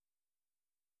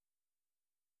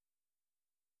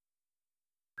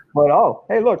But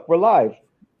hey, look, we're live.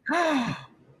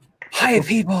 Hi,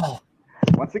 people.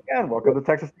 Once again, welcome to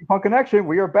Texas Steampunk Connection.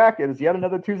 We are back. It is yet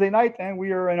another Tuesday night, and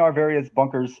we are in our various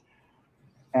bunkers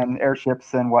and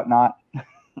airships and whatnot.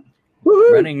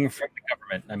 Running from the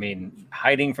government. I mean,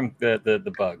 hiding from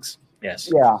the bugs.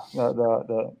 Yes. Yeah,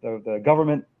 the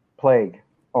government plague.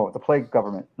 Oh, the plague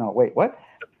government. No, wait, what?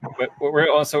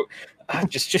 We're also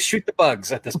just shoot the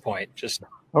bugs at this point. Just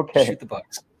okay. Shoot the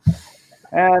bugs.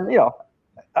 And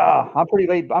I'm pretty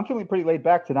laid. I'm feeling pretty laid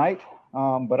back tonight.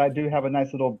 But I do have a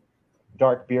nice little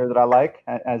dark beer that I like,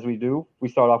 as we do. We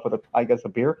start off with a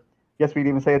beer. Yes, we'd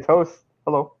even say a toast.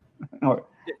 Hello. To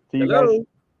you Hello. guys.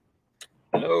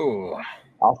 Hello.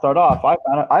 I'll start off.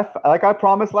 Like I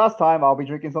promised last time, I'll be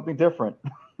drinking something different.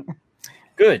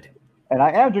 Good. And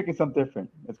I am drinking something different.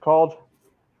 It's called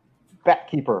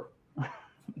Batkeeper.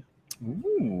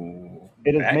 Ooh.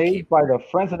 It is made by the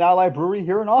Friends and Ally Brewery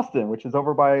here in Austin, which is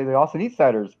over by the Austin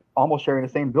Eastsiders, almost sharing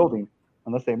the same building,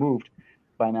 unless they moved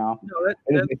by now. No,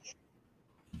 you're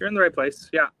in the right place.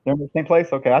 Yeah. They're in the same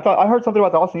place? Okay. I heard something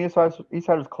about the Austin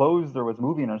Eastsiders closed or was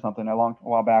moving or something a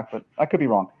while back, but I could be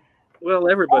wrong.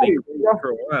 Well, everybody for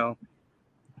a while.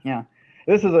 Yeah.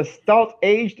 This is a stout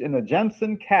aged in a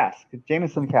Jameson cask. It's a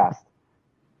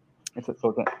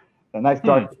nice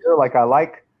dark beer like I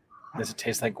like. Does it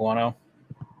taste like guano?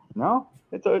 No.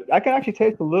 I can actually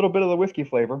taste a little bit of the whiskey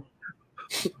flavor.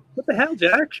 What the hell,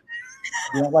 Jack?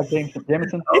 You don't like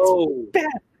Jameson? Oh, bad.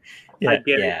 Yeah, I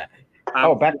get it.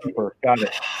 Batkeeper. Got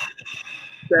it.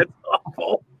 That's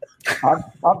awful.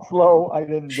 I'm slow. I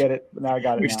didn't get it, but now I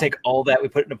got it. We just take all that, we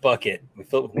put it in a bucket, we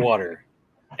fill it with water,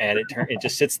 and it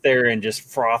just sits there and just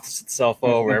froths itself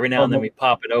over. Every now and then we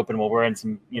pop it open while we're in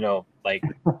some, like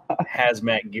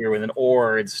hazmat gear with an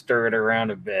oar and stir it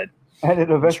around a bit. And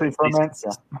it eventually ferments.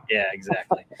 Yeah,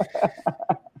 exactly.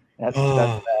 That's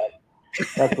bad.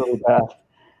 That's really bad.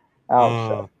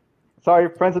 Ouch. Sorry,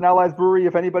 Friends and Allies Brewery.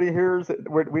 If anybody hears it,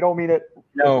 we don't mean it.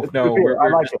 No,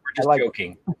 we're just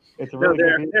joking. It's a really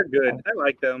good. They're good. I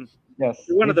like them. Yes.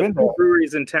 They're one of the few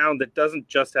breweries in town that doesn't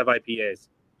just have IPAs.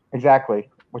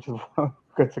 Exactly, which is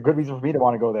it's a good reason for me to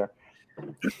want to go there.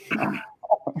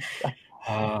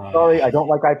 Sorry, I don't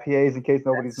like IPAs. In case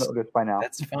nobody's noticed by now.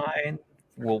 That's fine.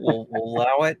 We'll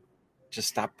allow it. Just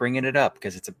stop bringing it up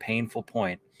because it's a painful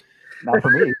point. Not for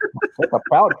me. That's a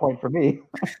proud point for me.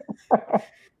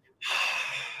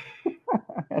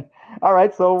 All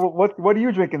right. So what are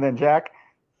you drinking then, Jack?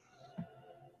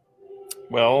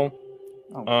 Well,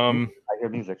 I hear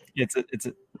music.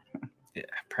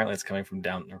 Apparently it's coming from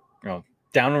down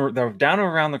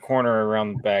around the corner,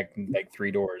 around the back, like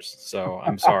 3 doors. So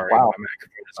I'm sorry. Wow. My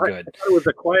microphone is good. It was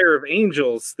a choir of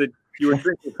angels that you were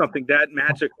drinking something that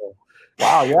magical.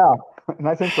 Wow. Yeah.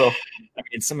 Nice intro. I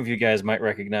mean, some of you guys might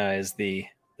recognize the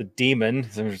demon.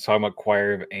 Some of you are talking about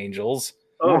choir of angels.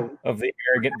 Of the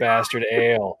Arrogant Bastard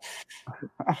Ale.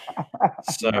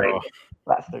 So,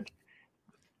 bastard.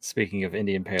 Speaking of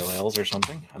Indian Pale Ales or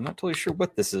something, I'm not totally sure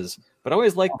what this is, but I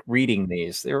always like reading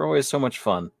these. They're always so much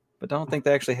fun. But I don't think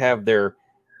they actually have their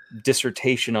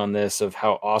dissertation on this of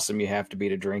how awesome you have to be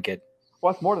to drink it.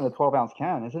 Well, it's more than a 12-ounce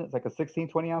can, isn't it? It's like a 16,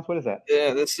 20-ounce. What is that?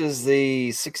 Yeah, this is the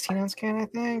 16-ounce can, I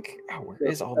think. Oh, where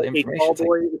is all the information? Tall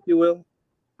boy, if you will.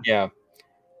 Yeah.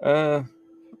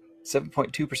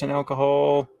 7.2%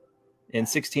 alcohol and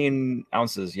 16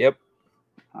 ounces. Yep.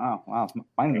 Oh, wow.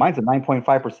 Mine's a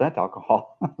 9.5%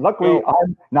 alcohol. Luckily,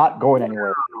 I'm not going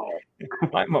anywhere.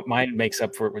 Mine makes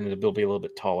up for it when it'll be a little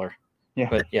bit taller. Yeah.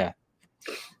 But yeah.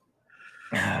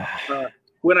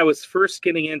 When I was first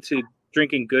getting into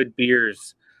drinking good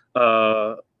beers,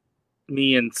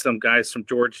 me and some guys from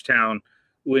Georgetown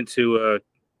went to a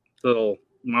little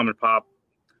mom and pop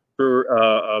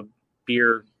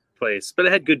beer place, but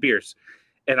it had good beers.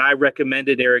 And I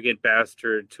recommended Arrogant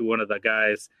Bastard to one of the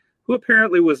guys who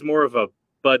apparently was more of a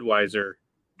Budweiser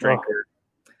drinker. Oh.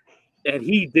 And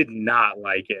he did not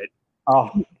like it.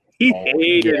 Oh, he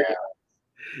hated it.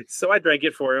 So I drank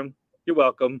it for him. You're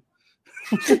welcome.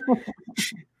 Is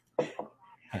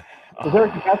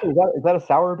that a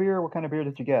sour beer? What kind of beer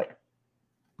did you get?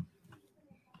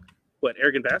 What,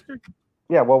 Arrogant Bastard?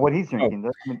 Yeah, well, what he's drinking.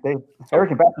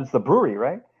 Arrogant Bastard's the brewery,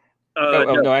 right?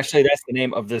 No, actually, that's the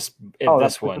name of this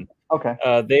one. Okay.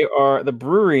 The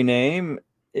brewery name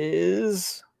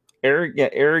is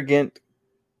Arrogant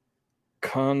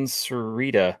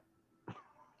Concerita.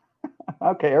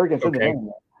 Okay, Arrogant's in the name.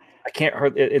 I can't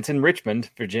hurt. It's in Richmond,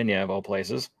 Virginia, of all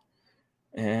places,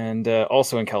 and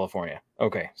also in California.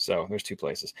 Okay, so there's 2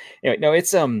 places. Anyway, no,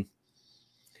 it's I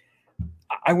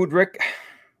would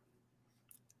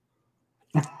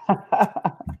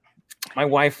My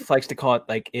wife likes to call it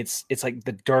like it's like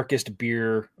the darkest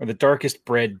beer or the darkest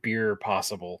bread beer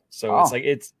possible. So Oh. it's like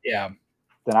yeah.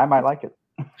 Then I might like it.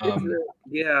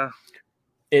 Yeah.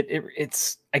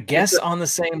 It's I guess on the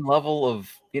same level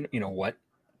of you know what?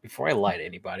 Before I lie to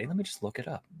anybody, let me just look it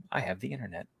up. I have the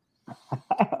internet.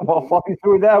 Well, walk me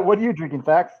through that. What are you drinking,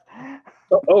 Fax?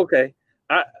 Oh, okay.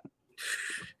 I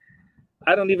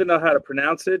don't even know how to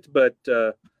pronounce it, but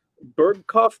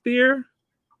Bergkopf beer,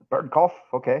 Bergkopf.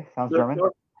 Okay, sounds German.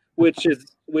 which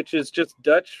is just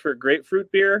Dutch for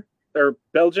grapefruit beer, or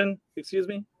Belgian, excuse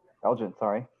me. Belgian,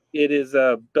 sorry. It is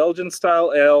a Belgian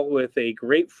style ale with a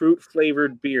grapefruit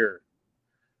flavored beer.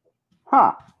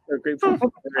 Huh. Or grapefruit.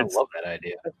 I love that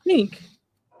idea. I think,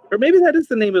 or maybe that is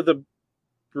the name of the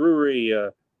brewery,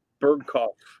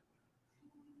 Bergkopf.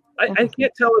 I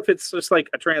can't tell if it's just like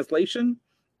a translation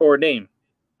or a name.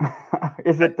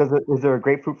 Is there a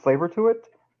grapefruit flavor to it?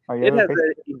 It has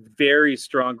a very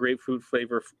strong grapefruit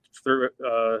flavor through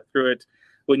it.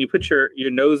 When you put your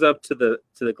nose up to the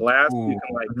glass, you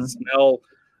can like smell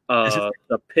the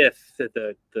pith,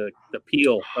 the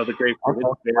peel of the grapefruit. Okay.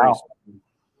 It's very strong.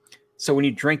 So when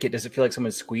you drink it, does it feel like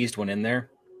someone squeezed one in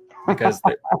there? Because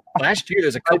last year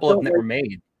there's a couple of them that were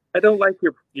made. I don't like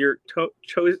your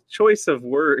choice of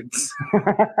words.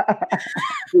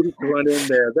 Didn't run in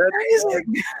there.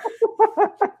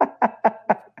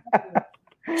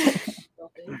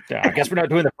 Yeah, I guess we're not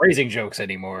doing the phrasing jokes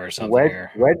anymore or something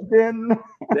here. Wedged in.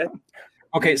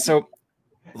 Okay, so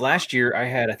last year I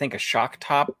had I think a shock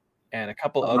top and a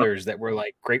couple others that were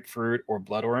like grapefruit or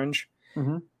blood orange.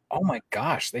 Mm-hmm. Oh my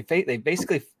gosh, they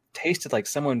basically tasted like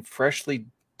someone freshly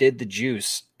did the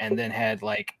juice and then had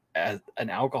like an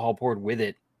alcohol poured with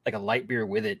it, like a light beer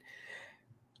with it.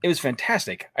 It was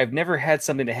fantastic. I've never had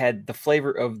something that had the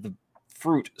flavor of the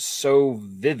fruit so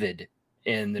vivid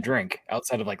in the drink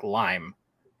outside of like lime.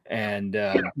 And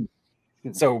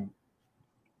so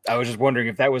I was just wondering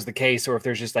if that was the case or if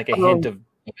there's just like a hint of.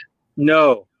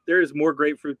 No, there is more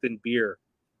grapefruit than beer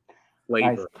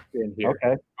flavor in here.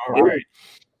 Okay. All right.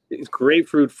 It's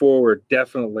grapefruit forward,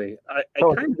 definitely. I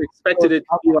kind of expected it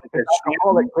to be like a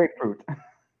alcoholic grapefruit.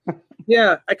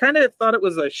 Yeah, I kind of thought it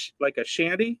was like a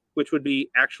shandy, which would be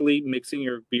actually mixing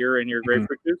your beer and your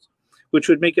grapefruit juice, which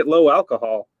would make it low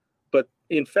alcohol. But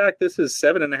in fact, this is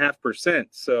 7.5%.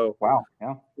 So wow,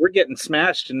 yeah, we're getting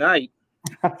smashed tonight.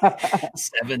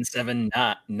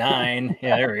 7.799.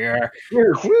 Yeah, there we are.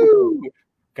 Woo!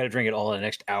 Got to drink it all in the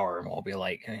next hour, and we'll be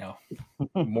like,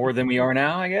 more than we are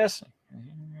now, I guess.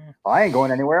 I ain't going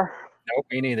anywhere. Nope,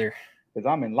 me neither. Because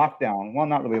I'm in lockdown. Well,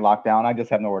 not really lockdown. I just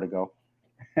have nowhere to go.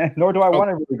 Nor do I want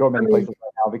to really go many places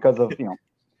right now because of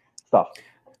stuff.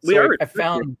 I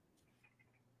found.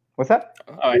 What's that?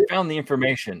 I found the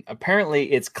information.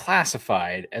 Apparently, it's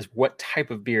classified as what type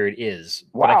of beer it is.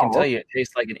 Wow. But I can tell you, it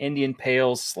tastes like an Indian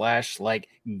Pale / like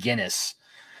Guinness,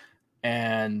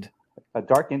 and a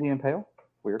dark Indian Pale.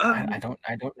 Weird. I don't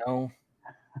know,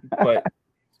 but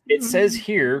it says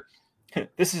here.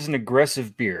 This is an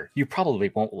aggressive beer. You probably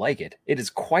won't like it. It is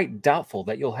quite doubtful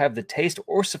that you'll have the taste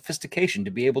or sophistication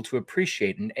to be able to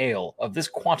appreciate an ale of this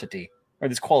quantity or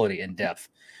this quality and depth.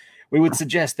 We would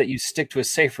suggest that you stick to a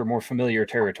safer, more familiar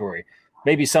territory.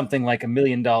 Maybe something like $1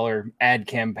 million ad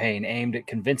campaign aimed at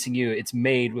convincing you it's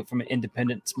made from an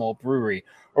independent small brewery,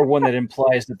 or one that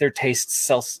implies that their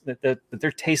tasteless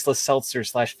seltzer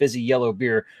 / fizzy yellow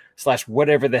beer /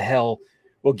 whatever the hell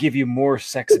will give you more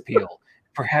sex appeal.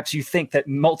 Perhaps you think that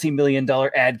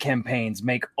multi-million-dollar ad campaigns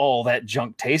make all that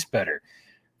junk taste better.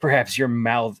 Perhaps you're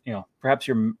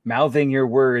mouthing your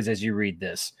words as you read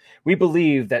this. We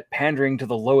believe that pandering to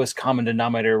the lowest common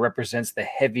denominator represents the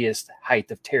heaviest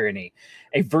height of tyranny,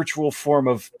 a virtual form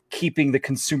of keeping the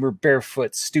consumer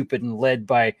barefoot, stupid, and led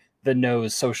by the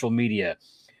nose social media.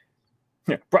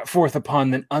 Brought forth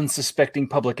upon the unsuspecting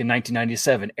public in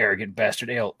 1997, Arrogant Bastard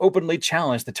Ale openly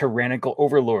challenged the tyrannical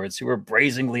overlords who were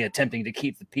brazenly attempting to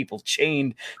keep the people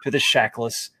chained to the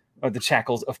shackles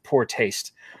of poor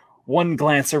taste. One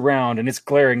glance around and it's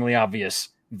glaringly obvious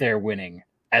they're winning,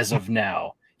 as of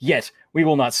now. Yet, we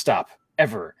will not stop,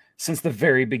 ever. Since the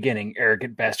very beginning,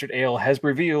 Arrogant Bastard Ale has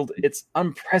revealed its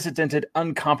unprecedented,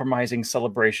 uncompromising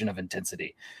celebration of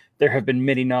intensity. There have been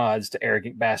many nods to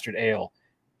Arrogant Bastard Ale,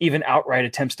 even outright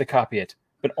attempts to copy it,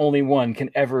 but only one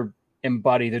can ever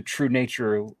embody the true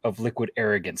nature of liquid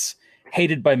arrogance.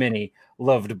 Hated by many,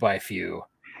 loved by few.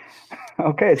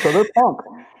 Okay, so they're punk.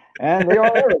 And they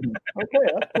are arrogant. Okay,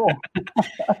 that's cool.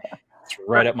 It's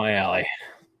right up my alley.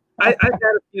 I've had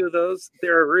a few of those.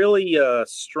 They're really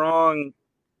strong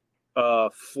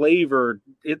flavored.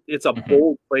 It's a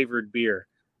bold flavored beer.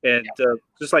 And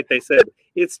just like they said,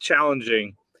 it's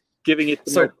challenging. Giving it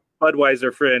to my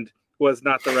Budweiser friend, was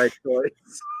not the right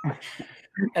choice.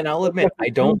 And I'll admit, I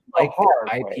don't like hard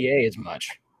their way. IPA as much.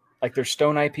 Like their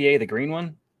Stone IPA, the green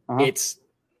one, Uh-huh. it's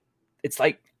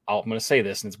like, I'm going to say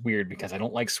this, and it's weird because I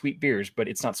don't like sweet beers, but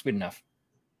it's not sweet enough.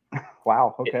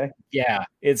 Wow. Okay. Yeah,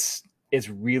 it's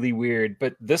really weird.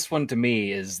 But this one to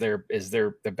me is the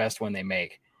best one they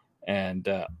make, and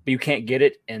but you can't get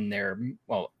it in their,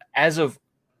 well, as of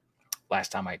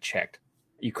last time I checked,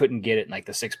 you couldn't get it in like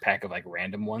the 6-pack of like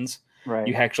random ones. Right.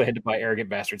 You actually had to buy Arrogant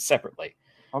Bastards separately.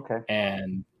 Okay.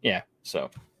 And yeah, so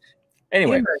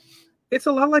anyway, Yeah, it's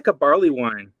a lot like a barley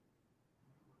wine.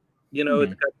 You know,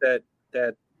 it's got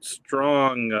that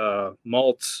strong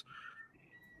malts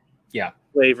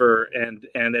flavor, and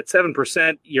at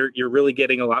 7%, you're really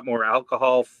getting a lot more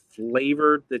alcohol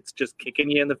flavor that's just kicking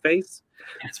you in the face.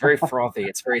 it's very frothy.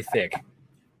 It's very thick.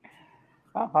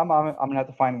 I'm gonna have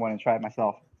to find one and try it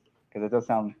myself because it does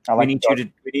sound. We need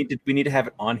to have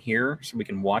it on here so we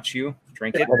can watch you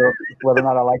drink it. whether or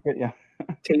not I like it. Yeah.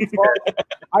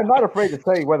 I'm not afraid to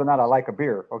say whether or not I like a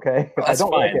beer. Okay, if I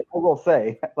don't like it, I will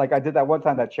say. Like I did that one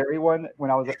time, that cherry one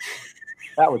when I was.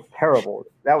 That was terrible.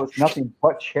 That was nothing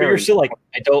but cherry. But you're still like,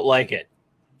 I don't like it.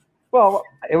 Well,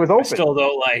 it was open. I still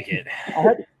don't like it.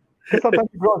 Sometimes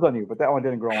it grows on you, but that one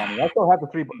didn't grow on me. I still have the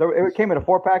 3. It came in a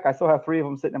 4-pack. I still have 3 of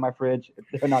them sitting in my fridge.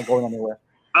 They're not going anywhere.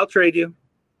 I'll trade you.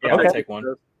 Yeah, Okay. I'll take one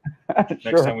next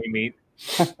Sure. time we meet.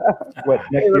 What,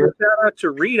 next Hey, year? shout out to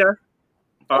Rita,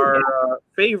 our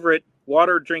favorite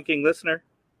water drinking listener.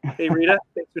 Hey, Rita,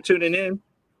 thanks for tuning in. We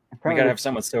Apparently, gotta have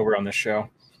someone sober on this show.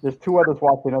 there's 2 others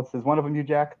watching us. Is one of them you,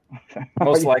 Jack?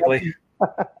 Most likely.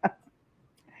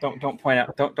 Don't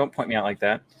point me out like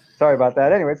that. Sorry about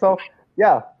that. Anyway, so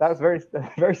yeah, that was very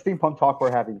steampunk talk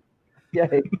we're having.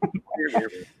 Yay!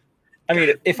 I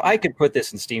mean, if I could put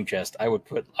this in Steam Chest, I would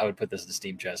put this in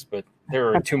Steam Chest. But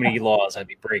there are too many laws I'd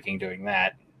be breaking doing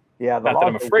that. Yeah, the Not that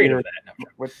I'm laws are afraid of weird. that.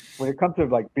 No. When it comes to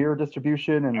like beer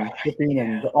distribution and shipping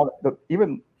and all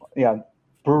even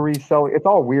brewery selling, it's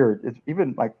all weird. It's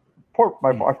even like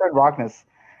my friend Rockness,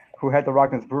 who had the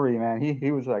Rockness Brewery, man,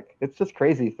 he was like, it's just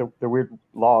crazy the weird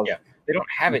laws. Yeah. They don't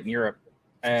have it in Europe,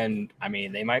 and I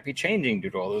mean they might be changing due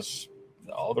to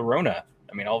all the Rona.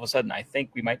 I mean, all of a sudden, I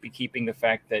think we might be keeping the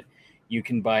fact that you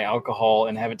can buy alcohol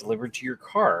and have it delivered to your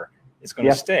car. It's going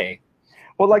to stay.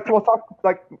 Well,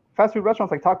 fast food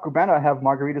restaurants like Taco Cubana have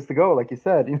margaritas to go, like you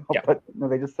said, but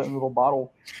they just send a little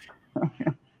bottle.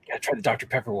 Gotta try the Dr.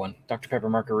 Pepper one. Dr. Pepper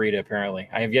margarita, apparently.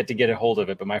 I have yet to get a hold of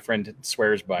it, but my friend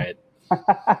swears by it.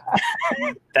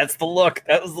 That's the look.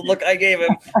 That was the look I gave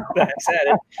him. I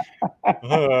said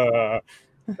it.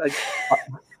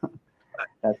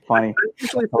 That's funny. I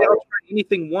usually say I'll try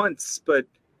anything once, but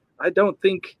I don't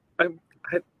think I'd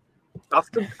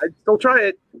still try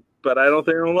it, but I don't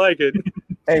think I'll like it.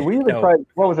 Hey, we even tried,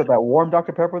 what was it, that warm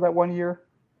Dr. Pepper that one year?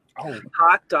 Oh,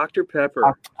 Hot Dr. Pepper.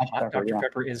 hot Dr.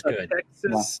 Pepper is good.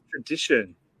 Texas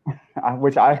tradition.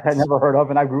 Which I had never heard of,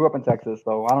 and I grew up in Texas,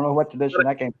 so I don't know what tradition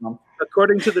that came from.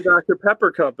 According to the Dr.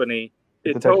 Pepper company,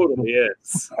 it totally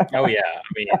is. Oh, yeah. I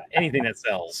mean, anything that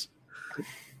sells.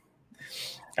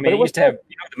 I mean, it used to have,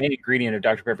 the main ingredient of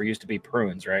Dr. Pepper used to be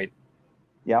prunes, right?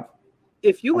 Yeah.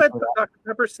 If you let the Dr.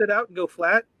 Pepper sit out and go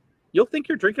flat, you'll think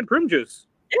you're drinking prune juice.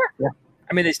 Yeah.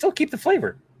 I mean, they still keep the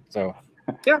flavor. So,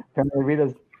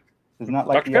 Rita's is not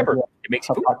like Dr. Pepper. It makes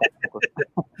you poop.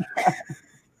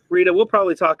 Rita, we'll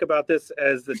probably talk about this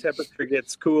as the temperature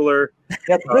gets cooler.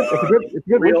 Yeah, it's a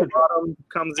good Real winter. autumn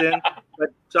comes in, but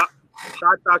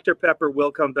hot Dr. Pepper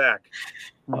will come back.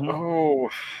 Mm-hmm. Oh,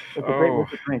 It's a great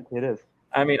winter drink. It is.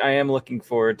 I mean, I am looking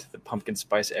forward to the pumpkin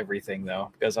spice everything,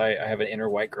 though, because I have an inner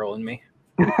white girl in me.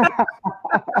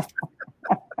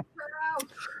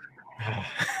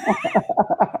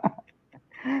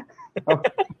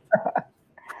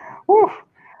 Whew.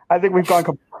 I think we've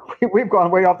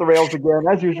gone way off the rails again,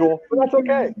 as usual, but that's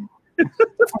okay.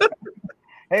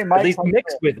 Hey, Mike. At least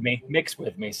mix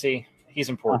with me. See, he's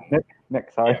important.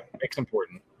 Nick, sorry. Yeah, Mick's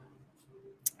important.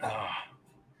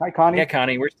 Hi, Connie. Yeah,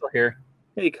 Connie, we're still here.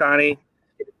 Hey, Connie.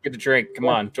 Get a drink. Come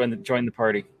on, join the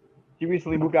party. She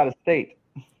recently moved out of state.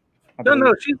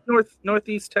 No, she's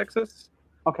northeast Texas.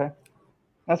 Okay,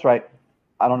 that's right.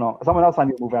 I don't know. Someone else I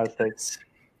knew moved out of state.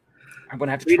 I'm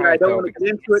gonna have to Rita, try I it don't though. want to get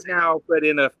into it now, but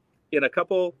in a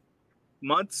couple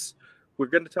months, we're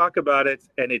going to talk about it,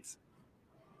 and it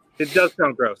does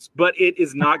sound gross, but it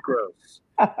is not gross.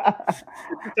 I'll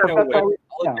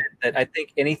admit that I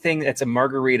think anything that's a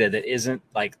margarita that isn't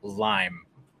like lime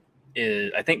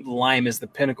I think lime is the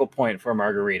pinnacle point for a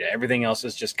margarita. Everything else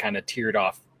is just kind of tiered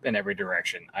off in every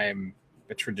direction. I am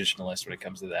a traditionalist when it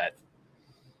comes to that.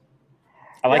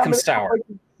 I like them sour.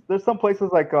 there's some places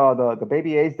like the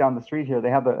Baby A's down the street here. They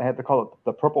have to call it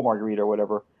the purple margarita or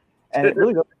whatever, and it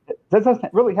really doesn't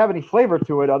really have any flavor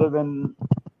to it other than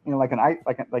like an ice,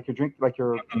 like you drink like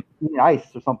you're eating ice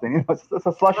or something. It's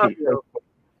a slushy.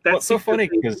 That's so funny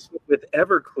because with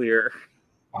Everclear.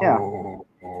 Yeah.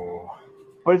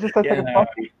 But it's just like a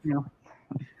slushy,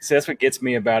 See, that's what gets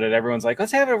me about it. Everyone's like,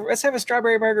 let's have a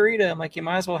strawberry margarita. I'm like, you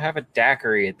might as well have a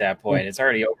daiquiri at that point. It's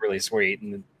already overly sweet,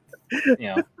 and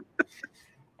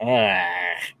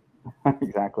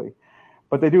Exactly.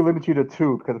 But they do limit you to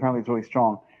 2 because apparently it's really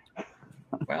strong.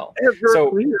 Well,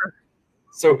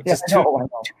 so just to go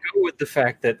with the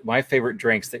fact that my favorite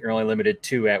drinks that you're only limited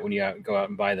to at when you go out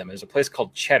and buy them is a place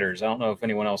called Cheddar's. I don't know if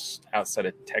anyone else outside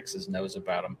of Texas knows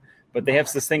about them, but they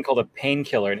have this thing called a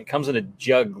painkiller, and it comes in a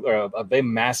jug or a big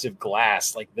massive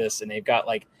glass like this, and they've got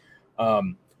like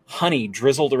honey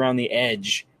drizzled around the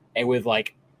edge, and with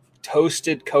like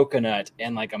toasted coconut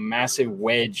and like a massive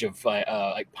wedge of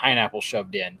like pineapple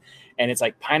shoved in, and it's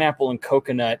like pineapple and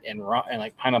coconut and rum, and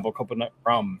like pineapple coconut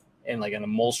rum and like an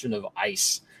emulsion of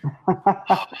ice.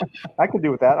 I can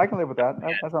do with that. I can live with that.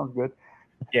 That sounds good.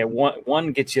 Yeah,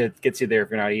 one gets you there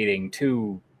if you're not eating.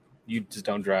 2, you just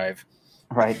don't drive.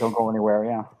 Right, don't go anywhere.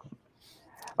 Yeah.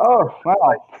 Oh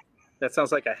wow, that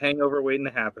sounds like a hangover waiting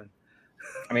to happen.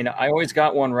 I mean, I always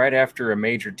got one right after a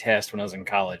major test when I was in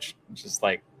college. It's just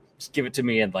like, just give it to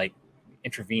me in like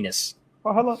intravenous.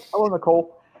 Oh, hello,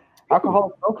 Nicole.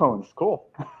 Alcoholic snow cones, cool.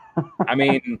 I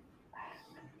mean,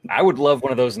 I would love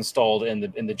one of those installed in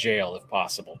the jail if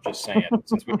possible. Just saying,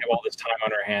 since we have all this time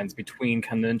on our hands between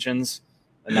conventions,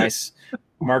 a nice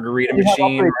margarita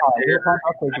machine. Right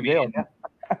there.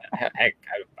 Heck,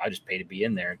 I just pay to be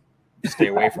in there. Stay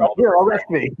away from all. Here, arrest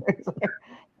me.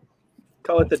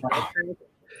 Call it the.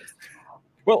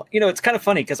 Well, it's kind of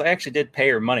funny because I actually did pay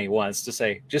her money once to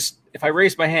say, just if I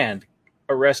raise my hand,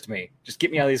 arrest me. Just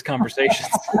get me out of these conversations.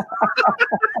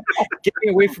 Get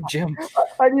me away from Jim.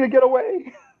 I need to get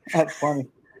away. That's funny.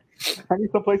 I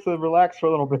need some place to relax for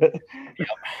a little bit. Yep.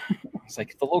 It's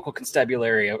like if the local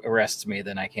constabulary arrests me,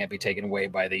 then I can't be taken away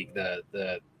by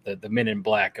the men in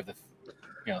black of the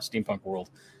steampunk world.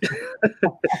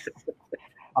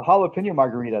 A jalapeno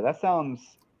margarita. That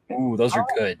sounds. Ooh, those are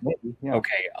good. Maybe, yeah.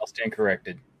 Okay, I'll stand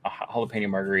corrected. A jalapeno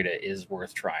margarita is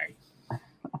worth trying.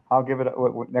 I'll give it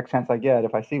next chance I get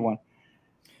if I see one.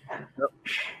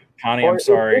 Connie, I'm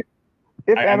sorry.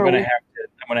 I'm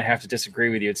gonna have to disagree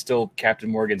with you. It's still Captain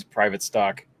Morgan's private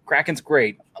stock. Kraken's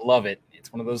great. I love it.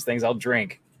 It's one of those things I'll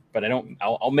drink, but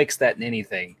I'll mix that in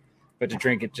anything. But to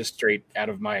drink it just straight out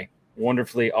of my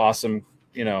wonderfully awesome,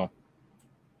 thing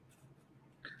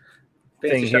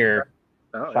here.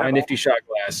 My nifty shot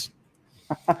glass.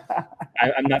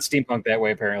 I'm not steampunk that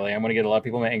way, apparently. I'm going to get a lot of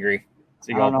people angry.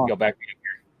 So go back here.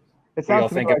 It sounds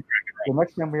to me like the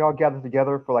next time we all gather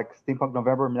together for like Steampunk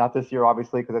November, not this year,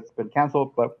 obviously, because it's been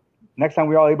canceled, but next time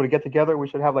we're all able to get together, we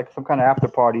should have like some kind of after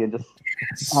party and just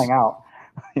hang out,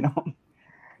 Yeah,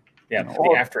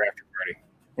 the after party.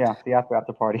 Yeah, the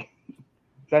after party.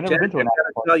 I've never been to an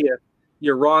after party. Tell you,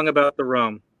 you're wrong about the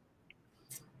rum.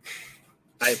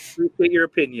 I appreciate your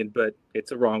opinion, but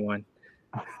it's a wrong one.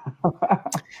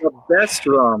 The best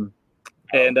rum,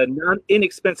 and a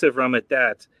non-inexpensive rum at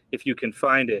that, if you can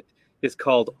find it, is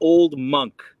called Old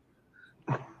Monk.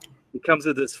 It comes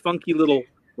with this funky little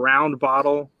round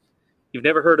bottle. You've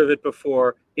never heard of it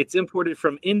before. It's imported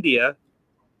from India,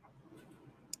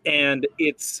 and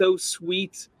it's so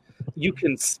sweet. You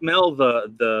can smell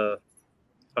the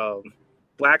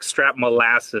blackstrap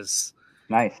molasses.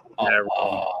 Nice.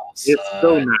 It's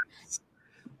so nice.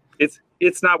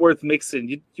 It's not worth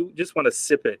mixing. You just want to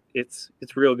sip it. It's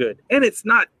real good, and it's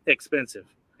not expensive.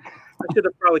 I should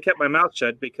have probably kept my mouth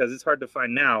shut because it's hard to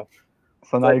find now.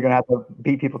 So now you're gonna have to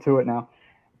beat people to it now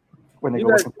when they go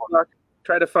looking for it.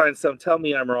 Try to find some. Tell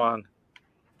me I'm wrong.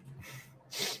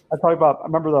 I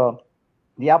remember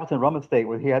the Appleton Rum Estate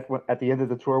where he had at the end of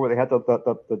the tour where they had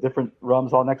the different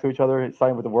rums all next to each other,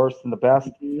 starting with the worst and the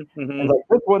best. Mm-hmm.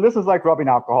 Like this is like rubbing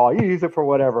alcohol. You use it for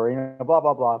whatever, blah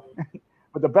blah blah.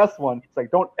 But the best one, it's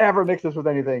like, don't ever mix this with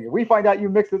anything. If we find out you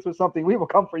mix this with something, we will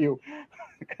come for you.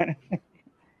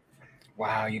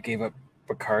 Wow, you gave up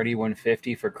Bacardi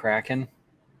 150 for Kraken?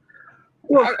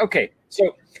 Well, okay,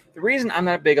 so the reason I'm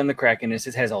not big on the Kraken is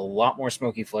it has a lot more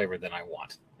smoky flavor than I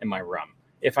want in my rum.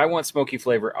 If I want smoky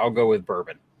flavor, I'll go with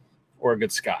bourbon or a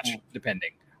good scotch,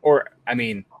 depending. Or a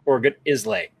good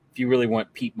Islay, if you really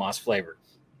want peat moss flavor.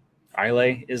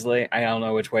 Islay? I don't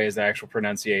know which way is the actual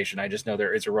pronunciation. I just know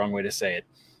there is a wrong way to say it.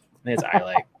 It's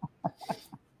Islay.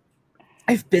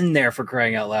 I've been there, for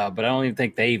crying out loud, but I don't even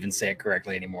think they even say it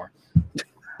correctly anymore.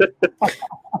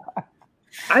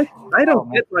 I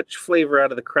don't get much flavor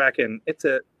out of the Kraken. It's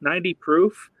a 90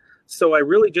 proof, so I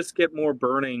really just get more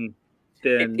burning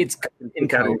than it's in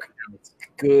Coke. It's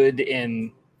good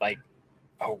in like,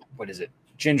 what is it?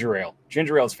 Ginger ale.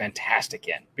 Ginger ale is fantastic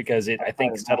in because it, I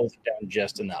think, settles it down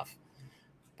just enough.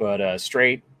 But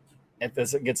straight, it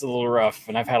gets a little rough,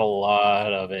 and I've had a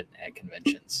lot of it at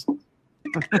conventions.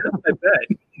 I bet.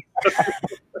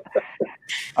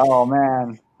 Oh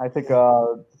man, I think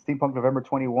Steampunk November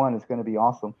 21 is going to be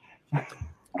awesome.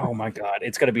 Oh my god,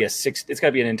 it's got to be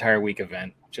an entire week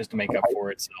event just to make up for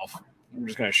itself. We're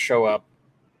just going to show up.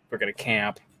 We're going to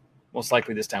camp. Most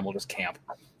likely this time we'll just camp.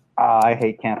 I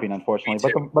hate camping,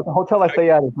 unfortunately, but the hotel I stay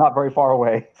at is not very far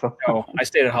away. So no, I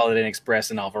stayed at Holiday Inn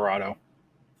Express in Alvarado.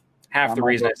 Half the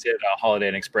reason I stayed at Holiday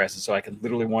Inn Express is so I could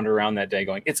literally wander around that day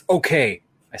going, it's okay.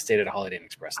 I stayed at a Holiday Inn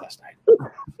Express last night.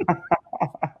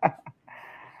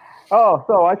 Oh,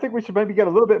 so I think we should maybe get a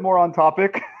little bit more on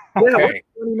topic. Yeah, Okay.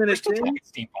 20 minutes in.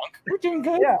 Steampunk. We're doing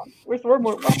good. Yeah, we're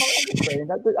more.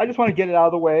 I just want to get it out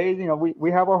of the way. You know,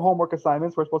 we have our homework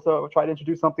assignments. We're supposed to try to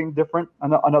introduce something different,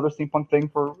 another steampunk thing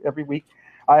for every week.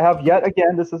 I have yet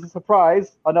again. This is a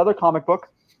surprise. Another comic book.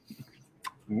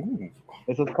 Ooh.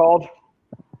 This is called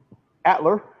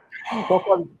Atler. So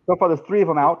far, there's 3 of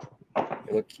them out.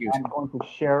 They look cute. I'm going to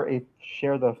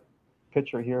share the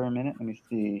picture here in a minute. Let me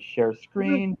see. Share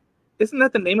screen. Isn't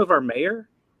that the name of our mayor?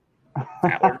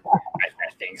 I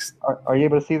think so. Are you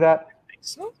able to see that? I think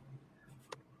so.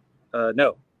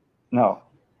 No. No.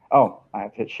 Oh, I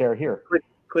have to hit share here.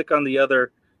 Click on the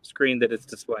other screen that it's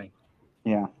displaying.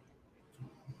 Yeah.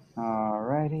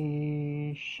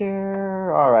 Alrighty.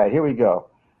 Share. All right, here we go.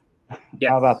 Yes.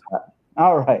 How about that?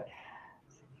 All right.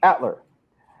 Atler.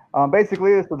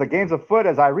 Basically, this is the games afoot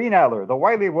as Irene Adler, the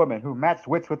wily woman who matched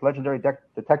wits with legendary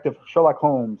detective Sherlock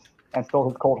Holmes and stole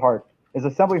his cold heart, is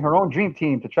assembling her own dream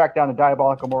team to track down the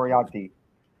diabolical Moriarty.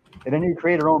 And then you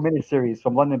create her own miniseries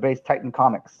from London-based Titan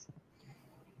Comics.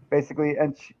 Basically,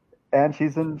 and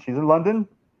she's in London.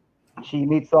 She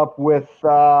meets up with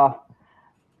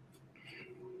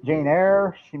Jane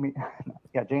Eyre.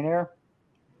 Jane Eyre.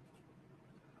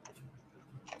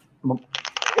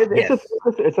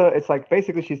 It's like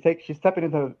basically she's stepping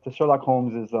into Sherlock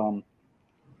Holmes's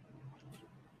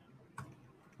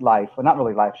life, but not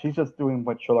really life. She's just doing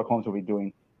what Sherlock Holmes will be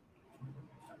doing.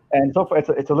 And so far,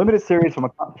 it's a limited series from a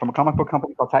comic book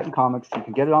company called Titan Comics. You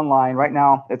can get it online right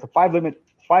now. It's a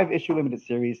 5-issue limited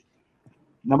series.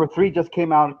 Number 3 just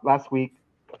came out last week,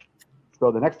 so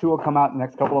the next 2 will come out in the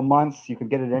next couple of months. You can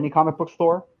get it at any comic book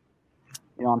store.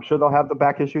 You know, I'm sure they'll have the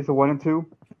back issues of 1 and 2.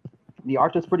 The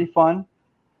art is pretty fun.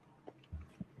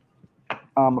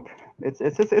 It's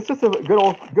just a good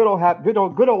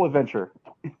old adventure,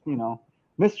 you know,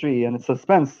 mystery and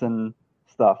suspense and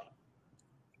stuff.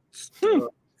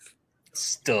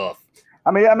 Stuff.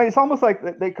 I mean, it's almost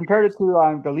like they compared it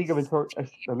to the League of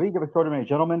Extraordinary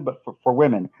Gentlemen, but for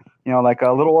women. You know, like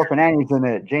Little Orphan Annie's in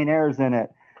it, Jane Eyre's in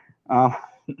it. Oh,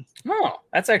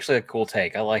 that's actually a cool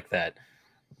take. I like that.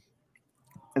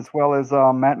 As well as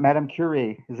Madame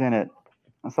Curie is in it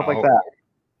and stuff like that.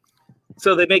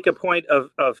 So they make a point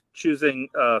of choosing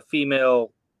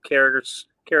female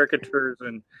caricatures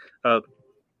and the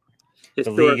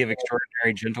League of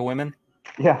Extraordinary Gentlewomen.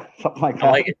 Yeah, something like that.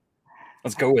 I like it.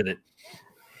 Let's go with it.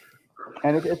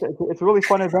 And it's a really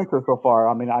fun adventure so far.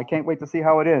 I mean, I can't wait to see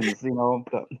how it ends. You know,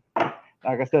 like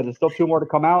I said, there's still 2 more to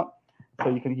come out, so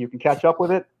you can catch up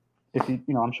with it. If you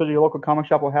know, I'm sure your local comic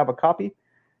shop will have a copy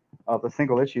of the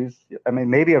single issues. I mean,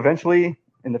 maybe eventually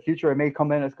in the future it may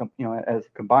come in as as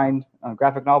combined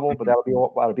graphic novel, but that'll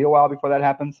be a while before that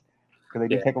happens because they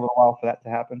do take a little while for that to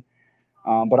happen.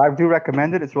 But I do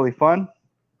recommend it. It's really fun.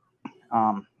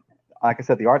 Like I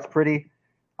said, the art's pretty.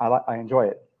 I enjoy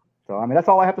it. So I mean, that's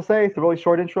all I have to say. It's a really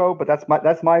short intro, but that's my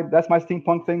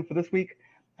steampunk thing for this week.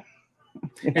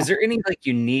 Is there any like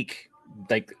unique,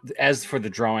 like as for the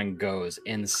drawing goes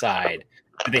inside,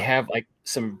 do they have like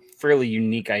some fairly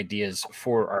unique ideas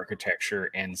for architecture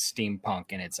and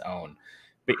steampunk in its own,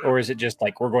 or is it just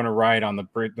like we're going to ride on the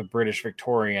British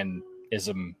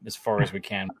Victorianism as far as we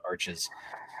can with arches?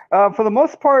 For the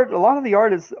most part, a lot of the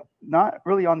art is not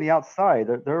really on the outside.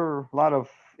 There are a lot of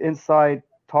inside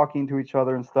talking to each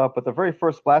other and stuff. But the very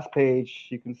first splash page,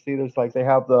 you can see there's like they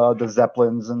have the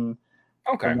Zeppelins and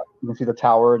okay, you can see the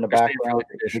tower in the background.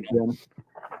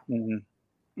 Mm-hmm.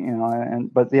 You know,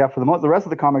 but for the rest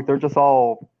of the comic, they're just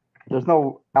all there's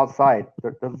no outside.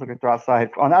 It doesn't look like they're outside.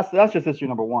 Oh, and that's just issue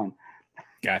number 1.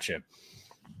 Gotcha.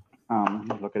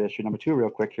 Look at issue number 2 real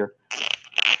quick here.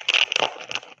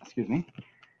 Excuse me.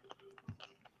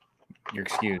 You're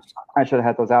excused. I should have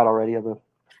had those out already. They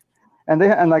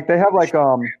have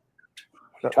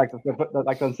like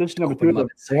the Incision number Open 2. them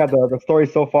up They have the story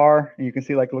so far, and you can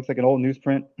see like it looks like an old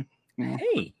newsprint.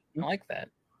 Hey, I like that.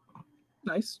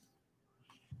 Nice.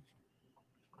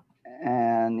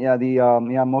 And yeah,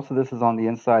 most of this is on the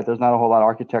inside. There's not a whole lot of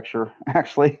architecture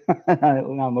actually.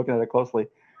 Now I'm looking at it closely.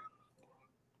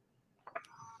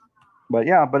 But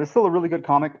it's still a really good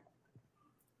comic.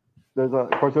 There's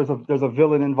a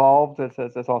villain involved.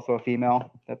 It's also a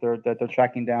female that they're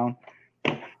tracking down.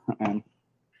 And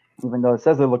even though it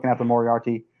says they're looking after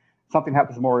Moriarty, something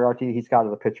happens to Moriarty. He's out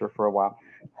of the picture for a while,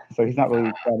 so he's not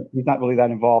really that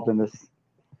involved in this.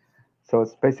 So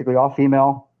it's basically all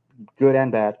female, good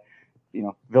and bad.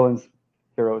 Villains,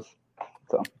 heroes.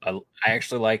 So I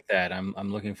actually like that.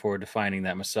 I'm looking forward to finding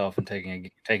that myself and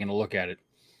taking a look at it.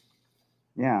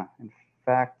 Yeah, in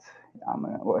fact, I'm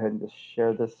gonna go ahead and just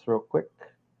share this real quick.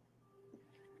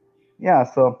 Yeah,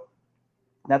 so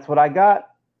that's what I got.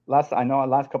 Last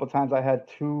couple of times I had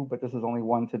 2, but this is only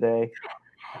 1 today.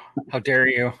 How dare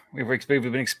you? We've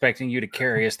been expecting you to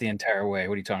carry us the entire way.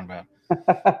 What are you talking about?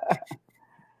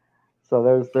 So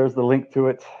there's the link to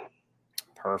it.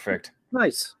 Perfect.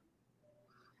 Nice.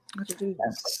 I just put it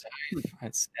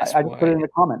in the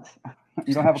comments.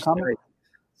 You don't have a comment?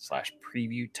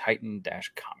 /preview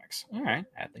Titan-comics. All right.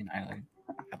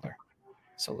 Adler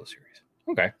solo series.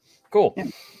 Okay. Cool. Yeah.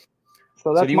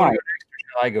 So that's do you want to go next or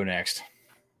shall I go next?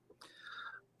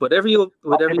 Whatever you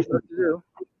want to do.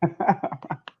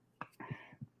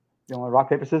 You want to rock,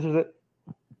 paper, scissors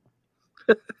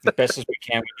it? The best as we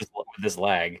can with this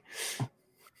lag.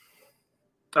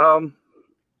 I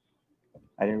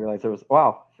didn't realize there was.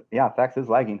 Wow. Yeah, fax is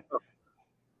lagging.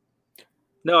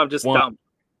 No, I'm just 1, dumb.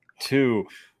 2,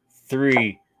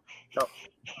 3. Oh.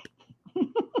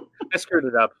 I screwed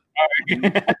it up. I'm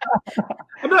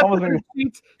not.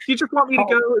 Teacher want me to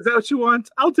go? Is that what you want?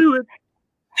 I'll do it.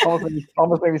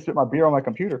 Almost made me spit my beer on my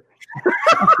computer.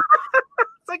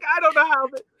 It's like I don't know how.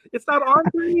 It's not on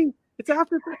 3. It's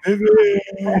after 3.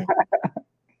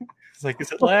 It's like,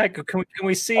 is it lag? Can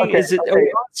we see? Okay, is it on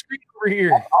screen over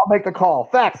here? I'll make the call.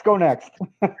 Fax, go next.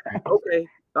 Okay.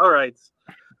 All right.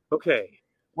 Okay.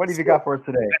 What have you got for us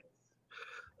today?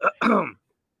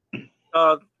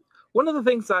 One of the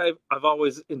things I've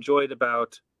always enjoyed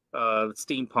about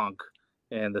steampunk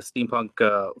and the steampunk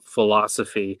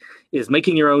philosophy is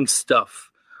making your own stuff,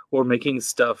 or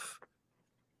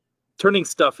turning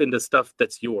stuff into stuff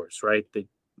that's yours, right? They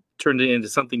turned it into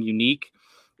something unique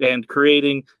and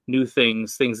creating new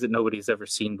things that nobody's ever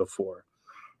seen before.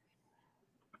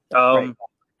 Right.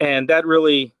 And that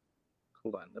really,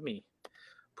 hold on, let me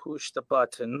push the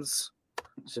buttons.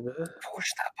 Push the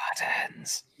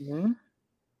buttons. Mm-hmm.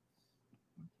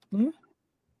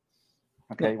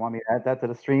 Okay, you want me to add that to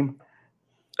the stream?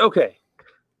 Okay.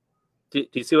 Do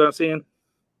you see what I'm seeing?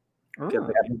 Oh.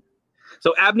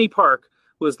 So Abney Park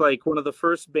was like one of the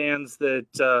first bands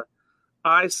that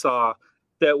I saw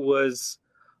that was,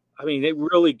 they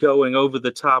really going over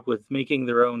the top with making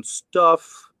their own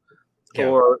stuff,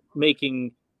 or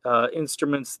making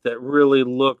instruments that really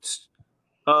looked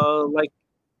like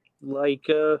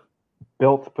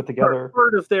built, put together.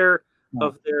 Part of their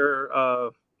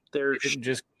They didn't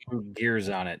just glue gears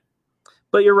on it.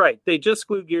 But you're right. They just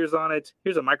glued gears on it.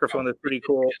 Here's a microphone that's pretty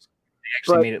cool. They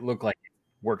actually made it look like it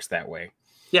works that way.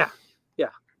 Yeah.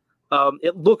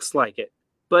 It looks like it.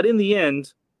 But in the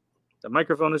end, the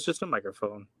microphone is just a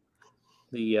microphone.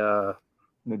 The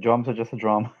drums are just a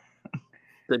drum.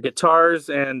 The guitars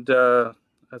and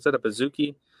is that a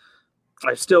bouzouki?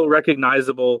 Are still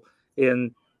recognizable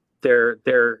in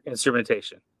their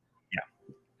instrumentation.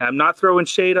 Yeah. I'm not throwing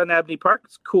shade on Abney Park.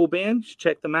 It's a cool band. You should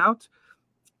check them out.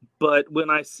 But when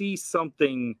I see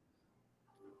something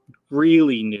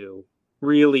really new,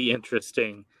 really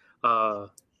interesting,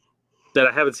 that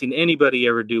I haven't seen anybody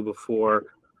ever do before,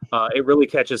 it really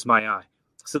catches my eye.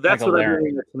 So that's what I'm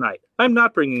doing tonight. I'm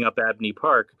not bringing up Abney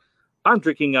Park. I'm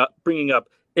bringing up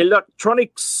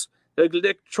Electronicos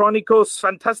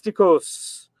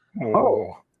Fantasticos.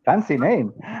 Oh, fancy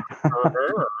name.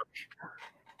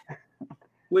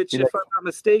 Which, if I'm not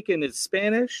mistaken, is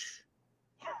Spanish.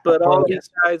 But all these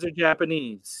guys are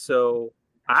Japanese, so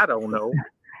I don't know.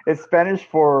 It's Spanish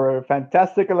for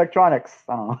fantastic electronics.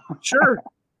 I don't know. Sure.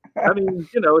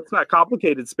 It's not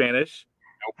complicated Spanish.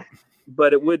 Nope.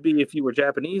 But it would be if you were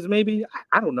Japanese, maybe.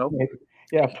 I don't know. Maybe.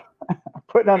 Yeah.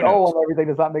 Putting an O on everything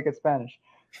does not make it Spanish.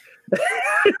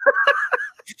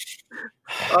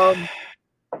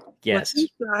 Yes.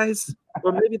 These guys,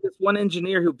 or maybe this one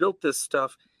engineer who built this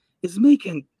stuff, is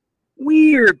making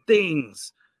weird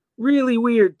things. Really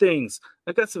weird things.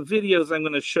 I got some videos I'm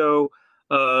going to show.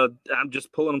 I'm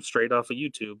just pulling them straight off of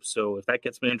YouTube. So if that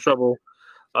gets me in trouble,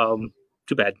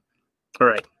 too bad. All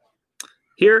right.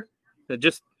 Here, I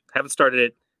just haven't started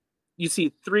it. You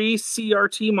see 3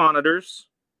 CRT monitors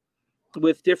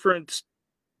with different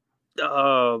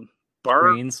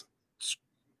Screens.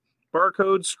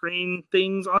 barcode screen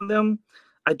things on them.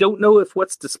 I don't know if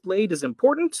what's displayed is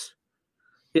important.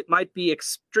 It might be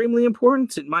extremely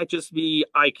important. It might just be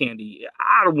eye candy.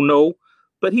 I don't know.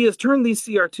 But he has turned these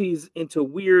CRTs into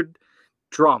weird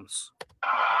drums.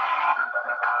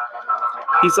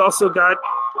 He's also got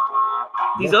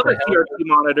these other CRT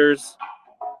monitors.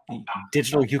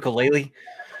 Digital ukulele.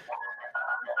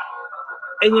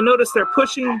 And you notice they're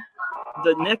pushing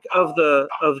the neck of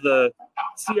the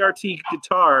CRT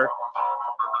guitar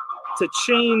to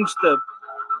change the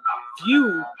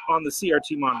view on the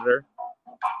CRT monitor.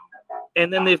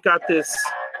 And then they've got this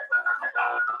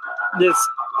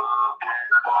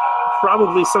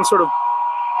probably some sort of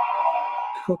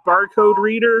barcode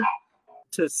reader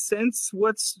to sense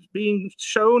what's being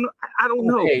shown. I don't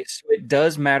know. Okay, so it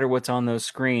does matter what's on those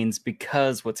screens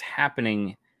because what's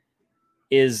happening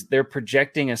is they're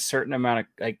projecting a certain amount of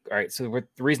all right. So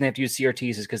the reason they have to use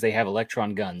CRTs is because they have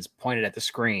electron guns pointed at the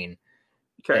screen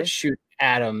that shoot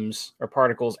atoms or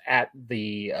particles at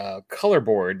the color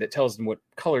board that tells them what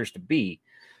colors to be.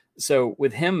 So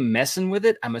with him messing with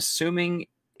it, I'm assuming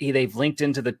they've linked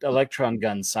into the electron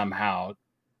gun somehow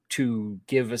to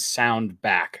give a sound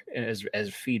back as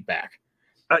feedback.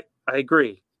 I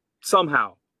agree.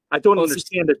 Somehow. I don't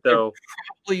understand it, though.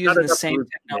 Probably using the same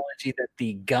technology that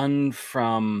the gun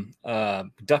from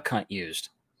Duck Hunt used,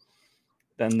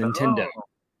 the Nintendo.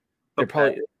 They're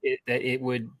probably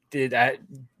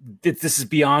this is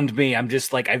beyond me. I'm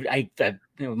just like I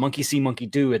monkey see, monkey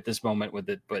do at this moment with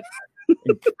it, but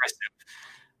impressive.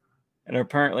 And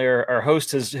apparently our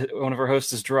host one of our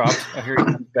hosts has dropped. I hear he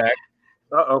comes back.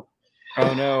 Uh-oh.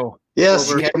 Oh no.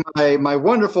 Yes, my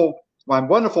wonderful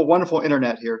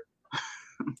internet here.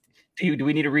 Do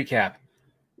we need a recap?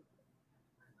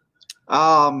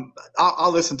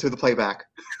 I'll listen to the playback.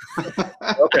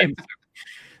 Okay.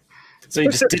 So you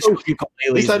just ditch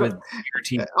ukuleles with your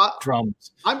team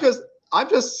drums. I'm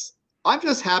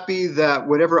just happy that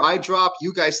whenever I drop,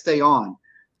 you guys stay on.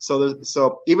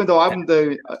 So even though I'm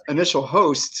the initial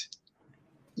host,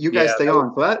 you guys stay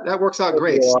on. So that works out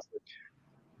great. Awesome.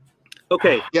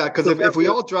 Okay. Yeah, because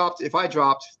if I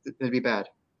dropped, it'd be bad.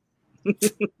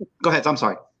 Go ahead. I'm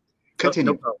sorry.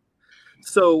 Continue. No.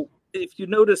 So if you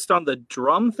noticed on the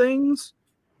drum things,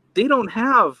 they don't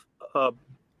have a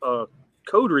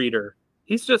code reader.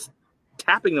 He's just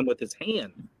tapping them with his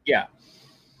hand. Yeah.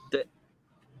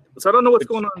 So I don't know what's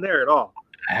going on there at all.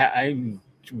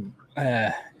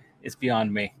 It's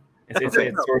beyond me. It's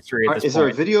sorcery at this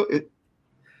point.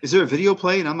 Is there a video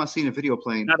playing? I'm not seeing a video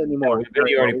playing. Not anymore. The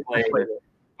video already played.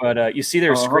 But you see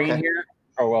their screen here?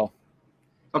 Oh, well.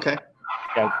 Okay.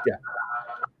 Yeah.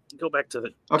 Go back to the...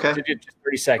 Okay. Just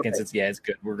 30 seconds. Okay. It's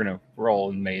good. We're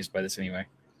all amazed by this anyway.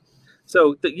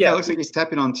 So, it looks like he's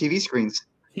tapping on TV screens.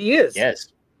 He is. Yes.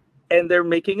 And they're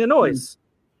making a noise.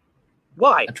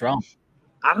 Why? A drum.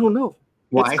 I don't know.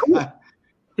 Why? It's cool.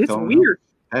 It's weird.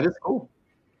 That is cool.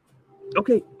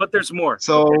 Okay, but there's more.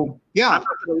 So, yeah. I'm not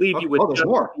going to leave you with just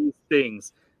these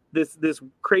things. This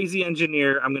crazy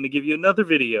engineer, I'm going to give you another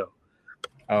video.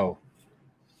 Oh.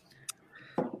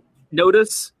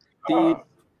 Notice the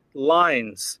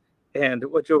lines, and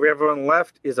what you have on the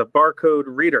left is a barcode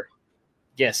reader.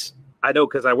 Yes. I know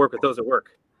because I work with those at work.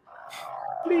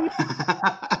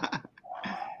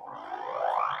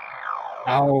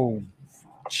 Oh,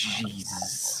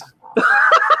 Jesus.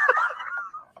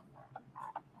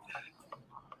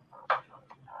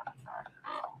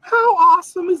 How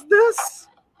awesome is this?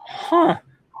 Huh.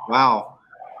 Wow.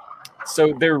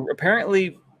 So they're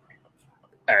apparently...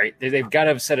 All right, they've got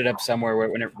to set it up somewhere where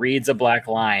when it reads a black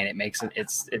line, it makes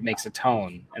a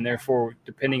tone, and therefore,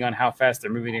 depending on how fast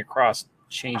they're moving across,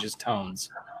 changes tones.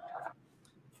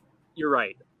 You're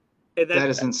right. And that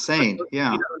is insane.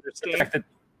 Yeah.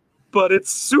 But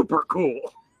it's super cool.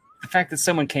 The fact that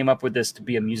someone came up with this to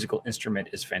be a musical instrument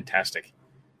is fantastic.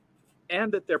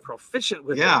 And that they're proficient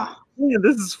with it. Yeah. Man,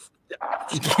 this is...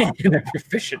 they're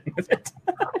proficient with it.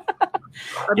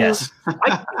 Yes. I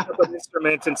can pick up an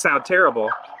instrument and sound terrible.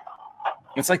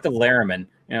 It's like the Laraman.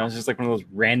 It's just like one of those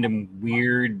random,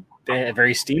 weird,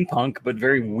 very steampunk, but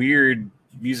very weird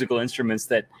musical instruments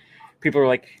that people are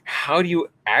like, how do you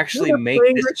actually make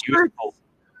this useful?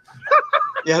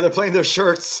 Yeah, they're playing their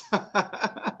shirts.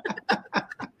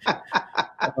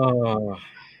 Oh,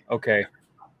 okay.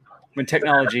 When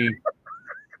technology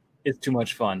is too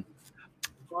much fun.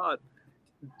 God,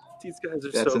 these guys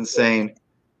are That's so insane. Cool.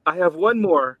 I have one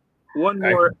more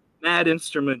mad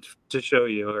instrument to show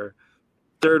you, or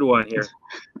third one here.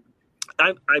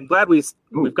 I'm glad we've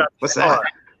got. What's that?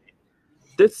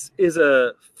 This is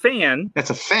a fan.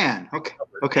 That's a fan.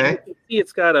 Okay. You can see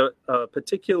it's got a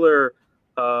particular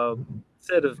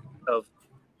set of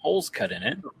Holes cut in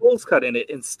it.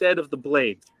 instead of the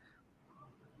blades.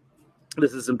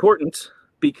 This is important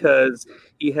because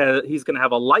he's going to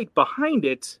have a light behind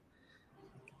it,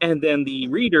 and then the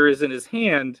reader is in his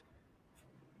hand,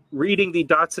 reading the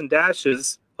dots and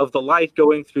dashes of the light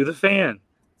going through the fan.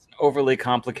 Overly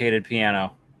complicated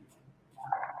piano.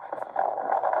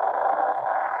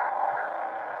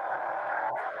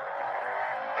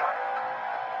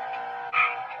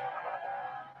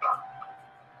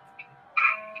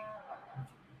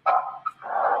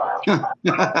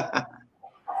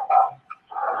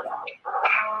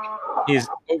 He's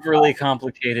overly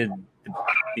complicated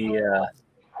the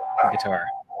guitar.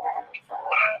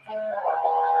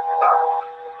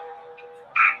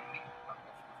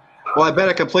 Well, I bet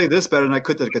I could play this better than I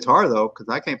could the guitar, though, because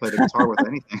I can't play the guitar with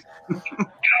anything.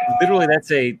 Literally,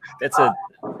 that's a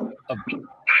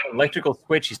electrical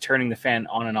switch he's turning the fan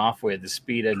on and off with to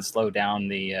speed and slow down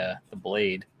the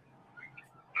blade.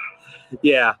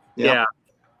 Yeah.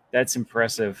 That's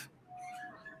impressive.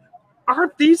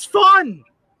 Aren't these fun?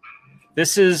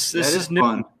 This is new.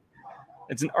 Fun.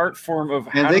 It's an art form of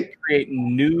how to create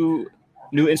new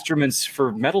instruments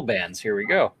for metal bands. Here we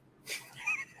go.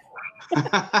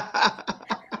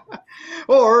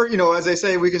 Or, as they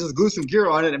say, we can just glue some gear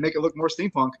on it and make it look more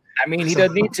steampunk. I mean, he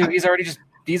doesn't need to. He's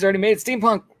already made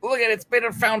steampunk. Look at it. It's made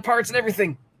of found parts and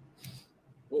everything.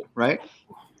 Right?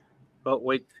 Oh,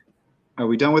 wait. Are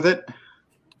we done with it?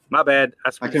 My bad.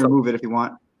 I can remove it if you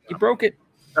want. You broke it.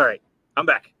 All right. I'm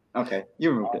back. Okay.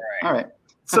 You removed it. All right.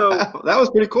 So that was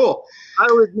pretty cool.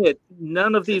 I'll admit,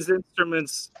 none of these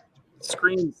instruments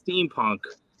scream steampunk.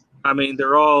 I mean,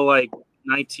 they're all like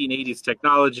 1980s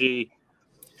technology.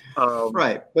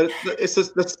 Right. But it's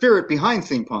just the spirit behind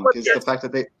steampunk is the fact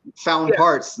that they found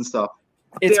parts and stuff.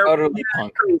 It's utterly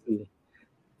punk. Crazy.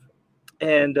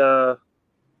 And I've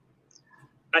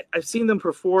seen them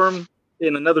perform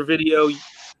in another video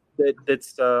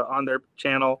that's on their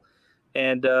channel,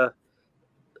 and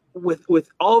with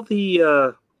all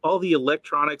the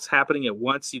electronics happening at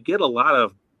once, you get a lot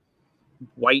of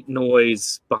white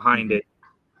noise behind it,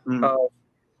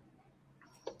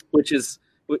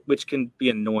 which can be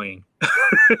annoying.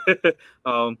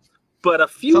 But a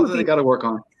few something they got to work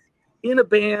on in a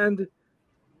band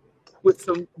with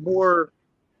some more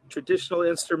traditional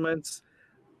instruments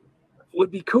would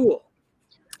be cool.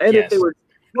 And if they were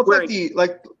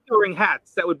wearing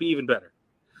hats, that would be even better.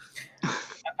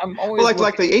 I'm always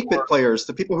like the 8-bit players,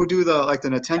 the people who do the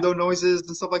Nintendo noises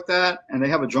and stuff like that, and they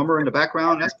have a drummer in the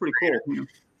background. That's pretty cool.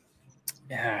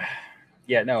 Yeah.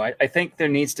 No, I think there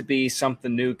needs to be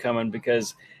something new coming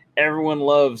because everyone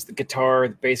loves the guitar,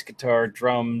 the bass guitar,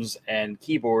 drums, and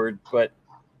keyboard. But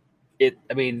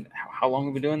how long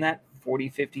have we been doing that? 40,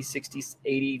 50, 60,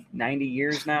 80, 90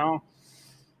 years now?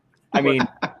 I mean,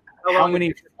 how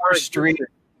many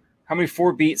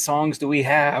 4-beat songs do we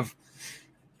have?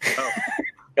 Oh.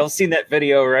 Y'all seen that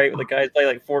video, right? The guys play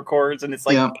like 4 chords and it's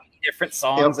like 8 different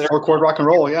songs. 4-chord rock and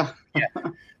roll, yeah.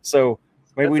 So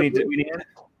maybe we need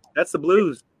that's the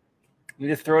blues. We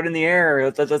need to throw it in the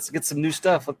air. Let's get some new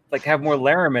stuff. Like have more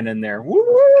Larriman in there.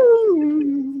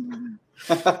 Woo!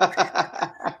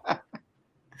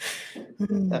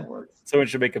 That works. Someone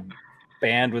should make a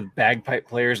band with bagpipe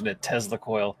players and a Tesla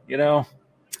coil.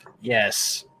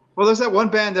 Yes. Well, there's that one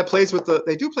band that plays with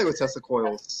they do play with Tesla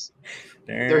coils.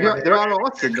 They're out of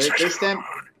Austin. They stand.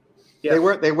 Yeah.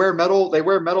 They wear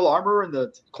metal armor, and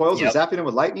the coils are zapping them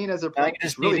with lightning as they're playing. I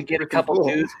just need to get a couple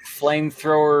dudes,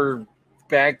 flamethrower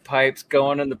bagpipes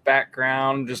going in the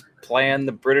background, just playing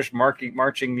the British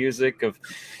marching music of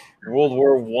World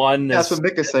War I. That's what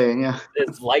Mick is saying. Yeah,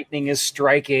 as lightning is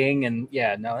striking, and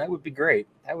that would be great.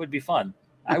 That would be fun.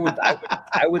 I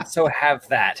would so have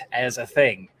that as a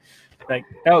thing. Like,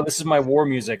 no, this is my war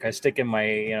music. I stick in my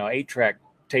 8-track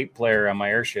tape player on my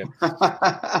airship.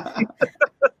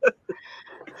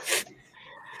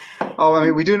 Oh, I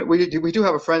mean, we do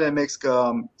have a friend that makes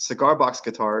cigar box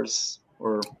guitars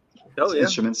or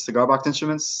instruments, cigar box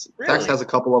instruments. Really? Dax has a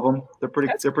couple of them. They're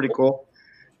pretty cool.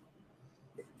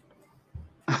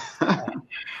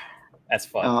 That's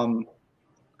fun.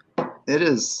 It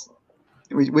is.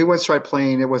 We once tried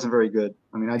playing. It wasn't very good.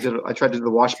 I mean, I tried to do the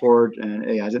washboard,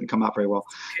 and I didn't come out very well.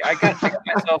 I got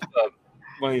myself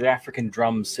one of these African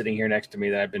drums sitting here next to me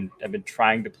that I've been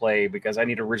trying to play because I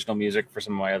need original music for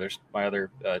some of my other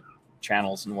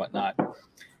channels and whatnot.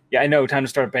 Yeah, I know. Time to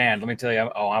start a band. Let me tell you.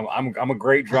 I'm a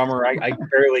great drummer. I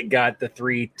barely got the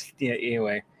 3.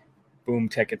 Anyway, boom,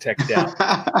 tech down.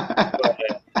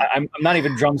 But, I'm not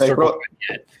even drum Hey, circle bro.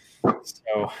 yet.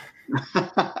 So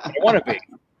I want to be.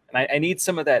 And I need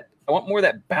some of that. I want more of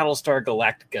that Battlestar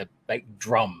Galactica like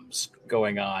drums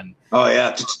going on. Oh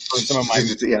yeah, Some of my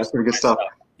yeah, that's pretty good stuff.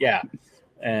 Yeah,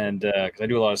 and because I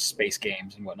do a lot of space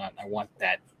games and whatnot, and I want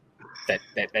that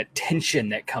tension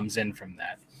that comes in from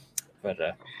that. But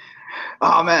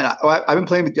Oh man, I've been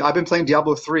playing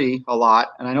Diablo 3 a lot,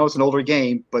 and I know it's an older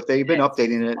game, but they've been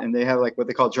updating it, and they have like what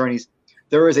they call journeys.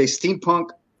 There is a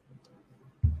steampunk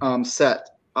armor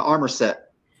set.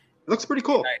 It looks pretty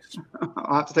cool. nice.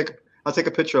 I'll take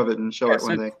a picture of it and show it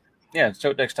one day. Yeah,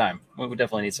 so next time we would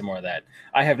definitely need some more of that.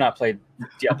 I have not played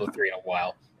Diablo 3 in a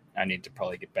while. I need to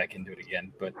probably get back into it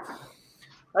again. But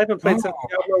I haven't played since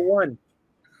Diablo 1.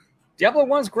 Diablo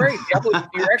 1's great.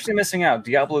 You're actually missing out.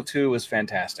 Diablo 2 was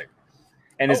fantastic,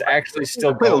 and is actually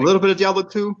still I played going. a little bit of Diablo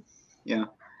 2. Yeah.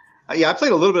 I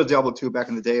played a little bit of Diablo 2 back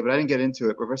in the day, but I didn't get into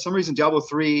it. But for some reason, Diablo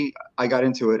 3, I got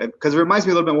into it because it reminds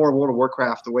me a little bit more of World of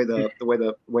Warcraft, the way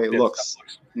it looks,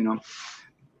 you know.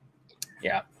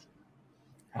 Yeah.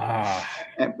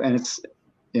 And it's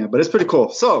but it's pretty cool.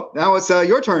 So now it's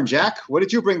your turn, Jack. What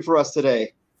did you bring for us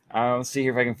today? Let's see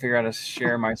here if I can figure out how to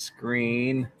share my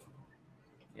screen.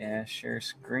 Yeah, share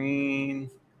screen.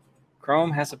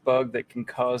 Chrome has a bug that can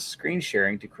cause screen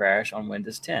sharing to crash on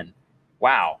Windows 10.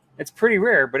 Wow. It's pretty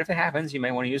rare, but if it happens, you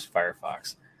may want to use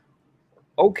Firefox.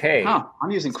 Okay. Huh, I'm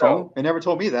using Chrome. They never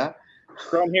told me that.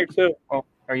 Chrome here too. Well,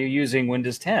 are you using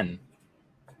Windows 10?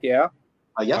 Yeah.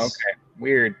 Yes. Okay.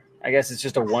 Weird. I guess it's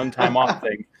just a one-time off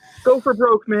thing. Go for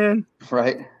broke, man.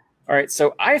 Right. All right.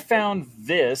 So I found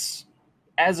this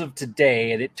as of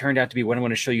today, and it turned out to be what I'm going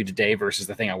to show you today versus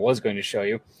the thing I was going to show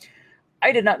you.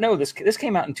 I did not know this. This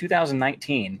came out in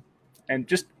 2019. And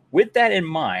just with that in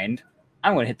mind,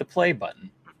 I'm going to hit the play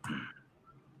button.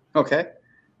 Okay.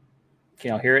 Can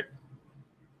y'all hear it?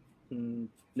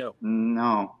 No.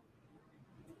 No.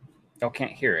 Y'all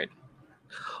can't hear it.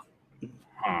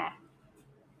 Huh.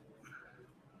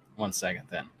 1 second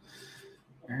then.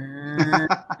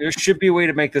 There should be a way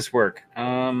to make this work.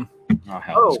 Hell,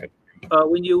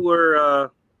 when you were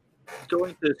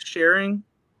going to sharing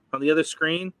on the other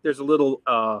screen, there's a little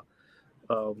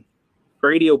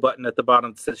radio button at the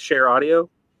bottom that says share audio.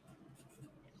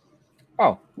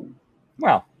 Oh,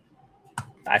 well,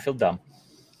 I feel dumb.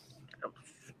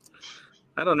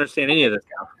 I don't understand any of this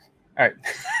now. All right.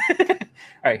 All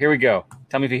right, here we go.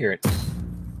 Tell me if you hear it.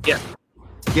 Yeah.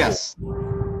 Yes.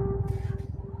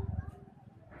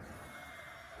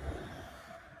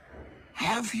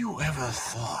 Have you ever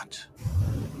thought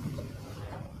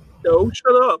No,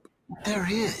 shut up. there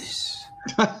is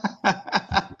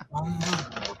on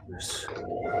the borders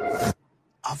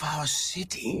of our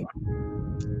city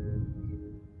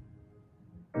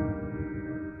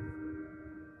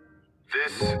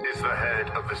This is the head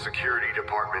of the security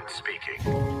department speaking.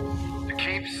 To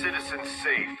keep citizens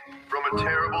safe from a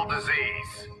terrible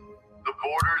disease, the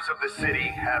borders of the city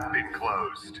have been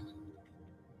closed.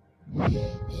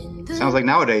 Sounds like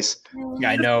nowadays.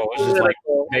 Yeah, I know. It's just like,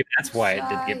 maybe that's why it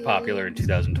didn't get popular in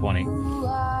 2020.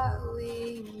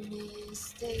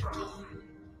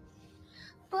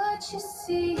 But you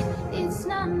see, it's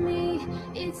not me,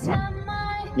 it's not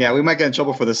my Yeah, we might get in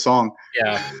trouble for this song.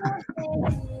 Yeah,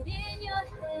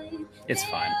 it's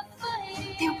fine.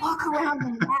 They walk around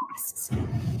in masks.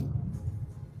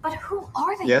 But who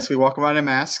are they? Yes, we walk around in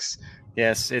masks.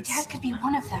 Yes, Dad it's could be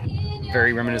one of them.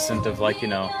 very reminiscent of, like,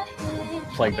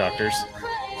 plague doctors.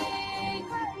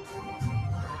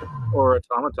 Or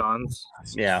automatons.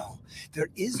 Yeah. there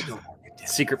is no identity,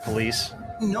 Secret police.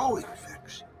 no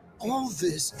infection. All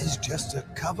this is just a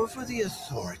cover for the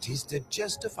authorities to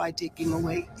justify taking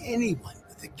away anyone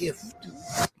with a gift.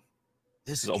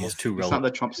 This is almost too Let's not relevant.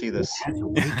 let Trump see this. has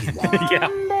awakened Yeah.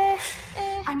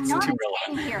 I'm It's not too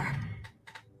in here.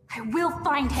 I will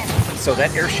find him. So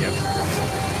that airship.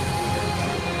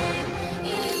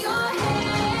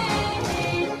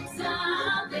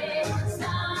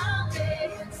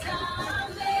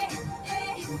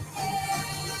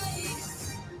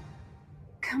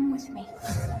 Come with me.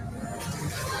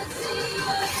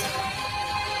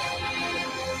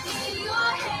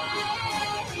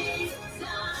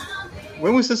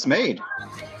 When was this made?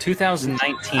 How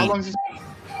 2019. long is this?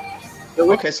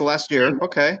 Okay, so last year.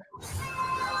 Okay.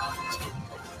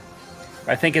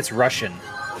 I think it's Russian.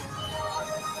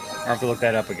 I'll have to look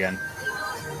that up again.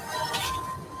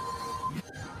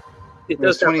 It It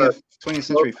was does have a 20th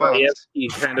Century Fox. Dostoevsky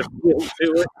kind of feel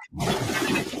to it.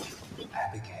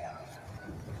 Abigail.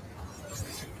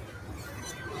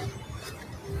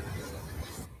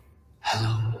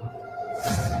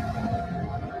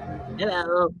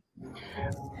 Hello.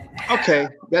 Okay,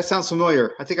 that sounds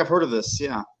familiar. I think I've heard of this.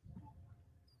 Yeah.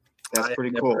 That's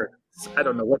pretty cool. I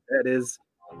don't know what that is.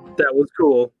 That was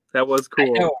cool. That was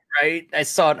cool. I know, right? I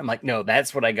saw it. I'm like, no,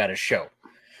 that's what I got to show,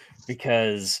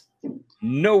 because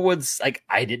no one's like,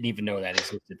 I didn't even know that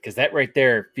existed, because that right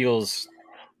there feels.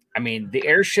 I mean, the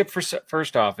airship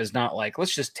first off is not like,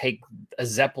 let's just take a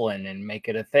Zeppelin and make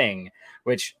it a thing,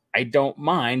 which I don't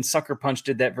mind. Sucker Punch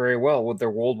did that very well with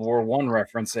their World War I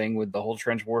referencing, with the whole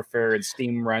trench warfare and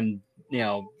steam run,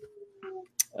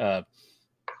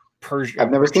 Persia.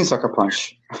 I've never seen Sucker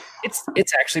Punch.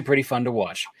 It's actually pretty fun to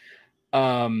watch.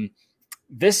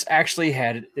 This actually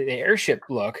had the airship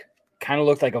look, kind of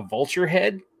looked like a vulture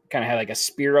head, kind of had like a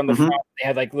spear on the front. They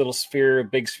had like little sphere, a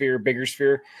big sphere, bigger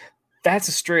sphere. That's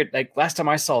a straight, like last time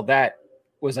I saw that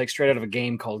was like straight out of a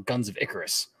game called Guns of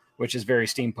Icarus, which is very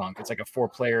steampunk. It's like a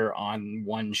 4-player on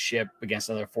one ship against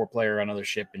another 4-player on another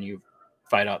ship, and you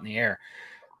fight out in the air.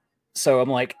 So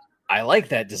I'm like, I like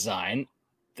that design.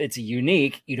 It's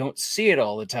unique. You don't see it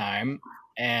all the time.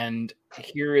 And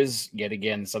here is yet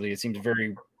again something that seems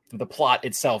very, the plot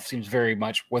itself seems very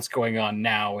much what's going on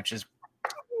now, which is,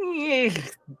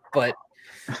 but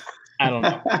I don't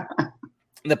know.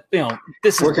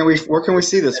 This is, where can we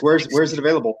see this? Where's it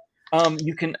available?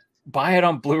 You can buy it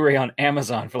on Blu-ray on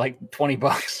Amazon for like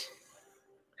 $20.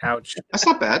 Ouch. That's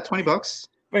not bad. $20.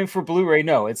 I mean, for Blu-ray,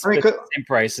 no, it's the same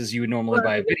price as you would normally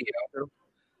buy a video.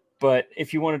 But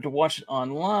if you wanted to watch it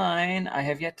online, I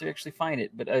have yet to actually find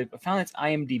it. But I found its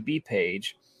IMDb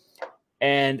page,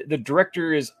 and the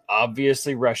director is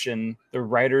obviously Russian. The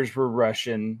writers were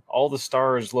Russian. All the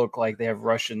stars look like they have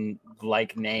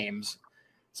Russian-like names.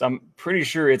 So I'm pretty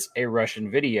sure it's a Russian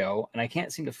video, and I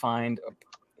can't seem to find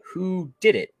who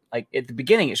did it. Like at the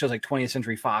beginning, it shows like 20th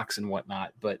Century Fox and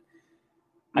whatnot, but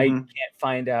I can't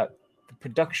find out the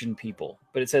production people.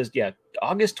 But it says,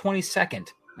 August 22nd,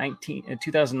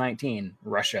 2019,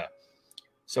 Russia.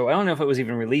 So I don't know if it was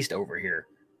even released over here.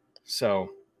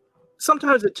 So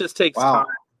sometimes it just takes time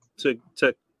to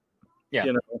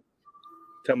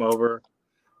come over.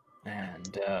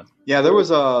 And there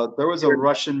was a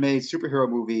Russian-made superhero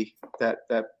movie that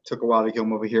took a while to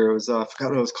come over here. It was I forgot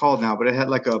what it was called now, but it had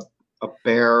like a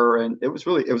bear, and it was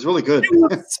really good. It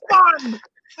was fun.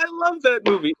 I love that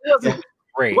movie. It wasn't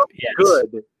great. Yes.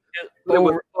 Good. It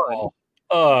was fun.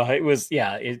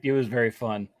 It was very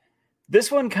fun.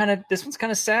 This one's kind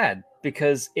of sad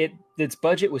because its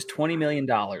budget was $20 million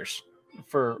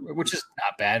which is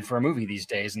not bad for a movie these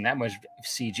days, and that much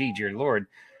CG, dear Lord.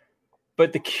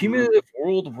 But the cumulative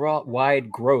worldwide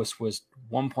gross was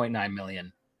 1.9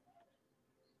 million.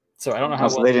 So I don't know how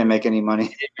they didn't make any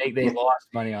money. They lost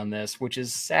money on this, which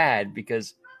is sad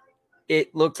because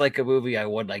it looked like a movie I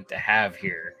would like to have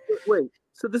here. Wait,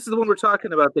 so this is the one we're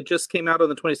talking about that just came out on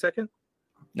the 22nd?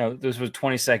 No, this was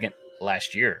 22nd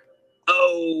last year.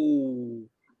 Oh.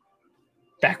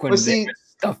 Back when there was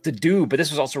stuff to do, but this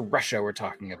was also Russia we're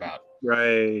talking about.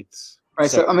 Right.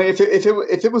 So I mean, if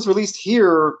it was released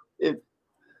here,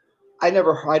 I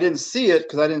didn't see it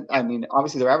because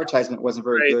obviously their advertisement wasn't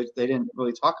very good. They didn't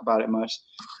really talk about it much.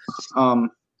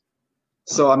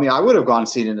 So I mean, I would have gone and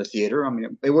seen it in the theater. I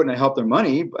mean, it wouldn't have helped their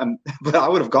money, but I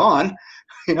would have gone.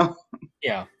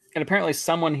 Yeah, and apparently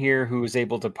someone here who was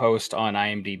able to post on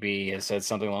IMDb has said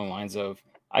something along the lines of,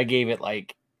 "I gave it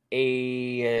like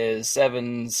a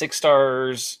 6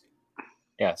 stars.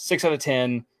 Yeah, 6 out of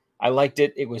 10. I liked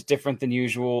it. It was different than the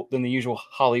usual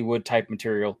Hollywood type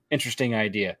material. Interesting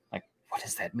idea." Like, what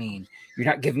does that mean? You're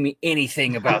not giving me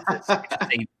anything about this.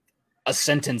 A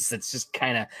sentence that's just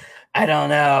kind of, I don't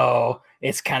know.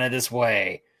 It's kind of this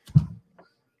way.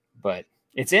 But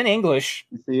it's in English.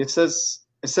 See, it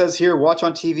says here, watch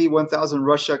on TV 1000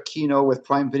 Russia Kino with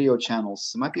Prime Video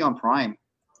channels. It might be on Prime.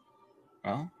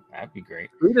 Well, that'd be great.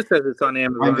 Rita says it's on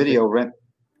Amazon. Prime Video rent.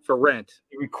 For rent.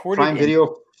 You recorded Prime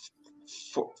Video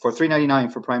for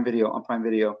 $3.99 for Prime Video on Prime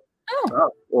Video. Oh.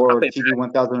 Or TV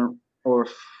 1000 or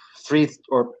free,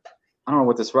 or I don't know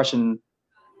what this Russian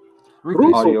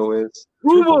audio is.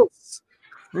 Rubles.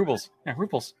 Yeah,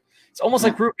 rubles. It's almost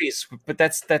like rupees, but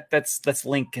that's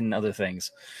link and other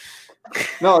things.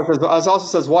 No, it also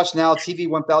says watch now TV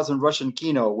 1000 Russian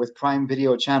Kino with Prime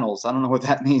Video channels. I don't know what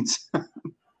that means.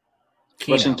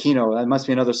 Kino. Russian Kino. That must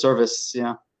be another service.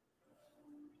 Yeah.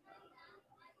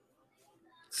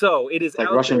 So it is like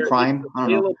out Russian there. Prime. I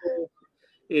don't know.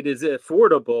 It is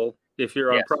affordable if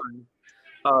you're on Prime.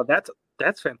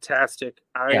 That's fantastic.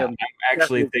 I'm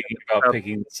actually thinking about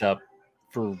picking this up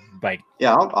for bike.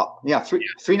 Yeah,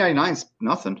 $3.99 is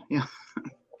nothing. Yeah.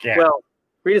 Well,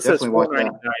 Rita says $4.99,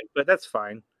 but that's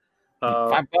fine.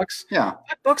 $5? Yeah.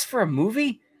 $5 for a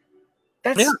movie?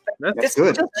 That's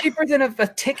good. Still cheaper than a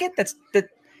ticket.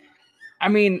 I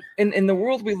mean, in the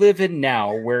world we live in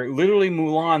now, where literally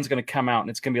Mulan's going to come out and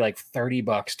it's going to be like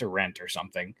 $30 to rent or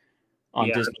something on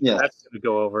Disney. Yeah, that's going to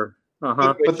go over.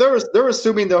 But they're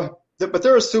assuming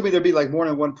there'll be like more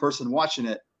than one person watching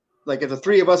it. Like if the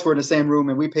three of us were in the same room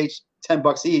and we paid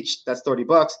 $10 each, that's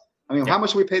 $30. I mean, how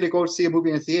much do we pay to go see a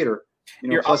movie in a theater?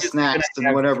 You're plus snacks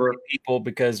and whatever. People,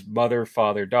 because mother,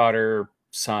 father, daughter,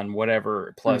 son,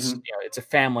 whatever. Plus, it's a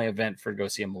family event for to go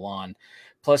see a Mulan.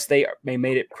 Plus, they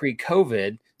made it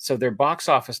pre-COVID, so their box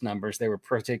office numbers they were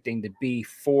predicting to be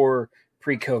for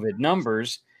pre-COVID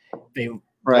numbers. They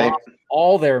lost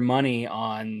all their money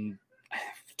on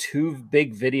two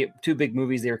big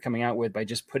movies they were coming out with by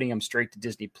just putting them straight to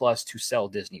Disney Plus to sell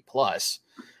Disney Plus.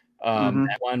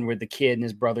 That one with the kid and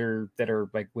his brother that are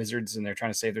like wizards and they're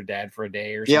trying to save their dad for a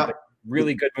day or something.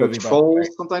 Really good movie. The Trolls,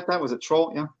 something like that. Was it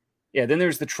Troll? Yeah. Yeah. Then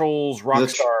there's the Trolls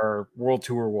Rockstar World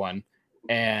Tour one,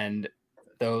 and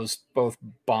those both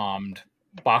bombed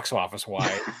box office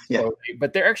wise. So,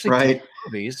 but they're actually good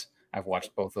movies. I've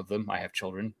watched both of them. I have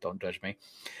children. Don't judge me.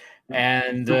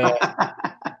 And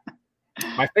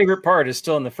my favorite part is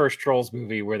still in the first Trolls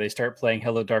movie where they start playing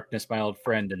Hello Darkness, My Old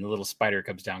Friend, and the little spider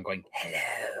comes down going,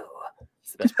 hello.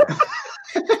 It's the best part.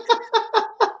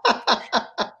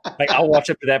 Like, I'll watch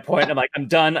up to that point, and I'm like, I'm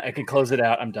done. I can close it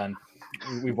out. I'm done.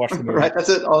 We've watched the movie. Right, that's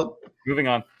it. Moving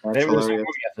on. There's a movie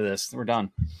after this. We're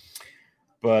done.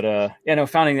 But,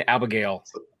 Finding the Abigail,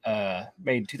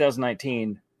 made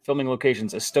 2019, filming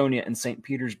locations, Estonia and St.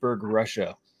 Petersburg,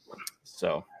 Russia.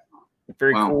 So,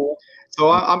 very cool. So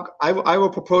I will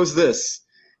propose this.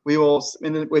 We will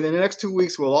within the next 2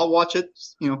 weeks we'll all watch it,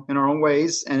 in our own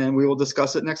ways, and then we will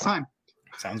discuss it next time.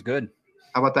 Sounds good.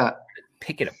 How about that?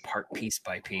 Pick it apart piece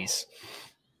by piece.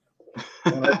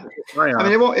 I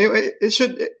mean, it won't. It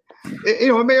should. It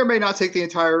may or may not take the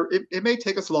entire. It may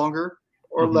take us longer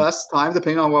or less time,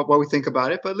 depending on what we think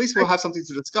about it. But at least we'll have something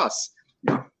to discuss.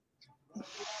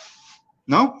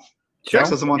 No.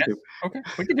 Jax doesn't want to. Okay,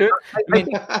 we can do it. I think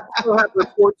we'll have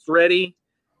reports ready.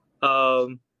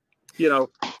 Find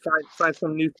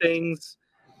some new things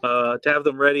to have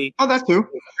them ready. Oh, that too.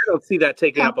 I don't see that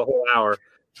taking up a whole hour.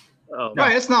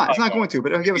 Right, it's not. It's not going to.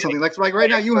 But it'll give us something. Like right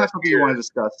now, you have something you want to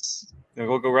discuss.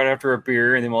 We'll go right after a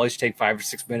beer, and then we'll each take 5 or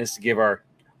 6 minutes to give our.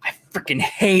 I freaking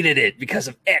hated it because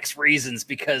of X reasons.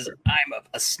 Because I'm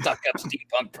a stuck-up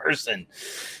steampunk person,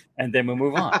 and then we'll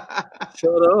move on.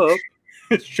 Shut up.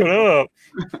 Shut up.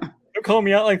 Don't call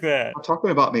me out like that. I'm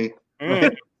talking about me.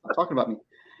 I'm talking about me.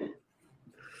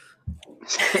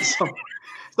 So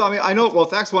I mean, I know. Well,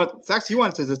 Thax, you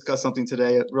wanted to discuss something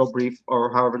today, real brief,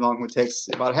 or however long it takes,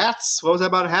 about hats. What was that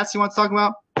about hats you want to talk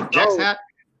about? Jack's hat?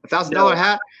 $1,000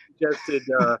 hat? Suggested.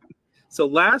 So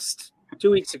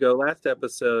 2 weeks ago, last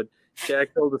episode,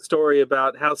 Jack told a story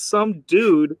about how some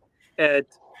dude at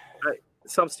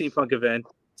some steampunk event,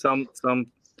 some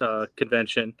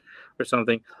convention or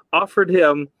something, offered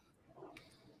him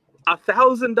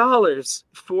 $1,000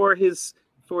 for his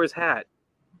hat.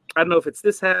 I don't know if it's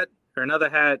this hat or another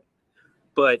hat,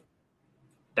 but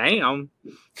damn.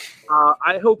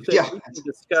 I hope that we can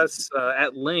discuss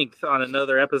at length on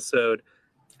another episode.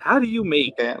 How do you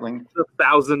make a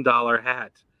 $1,000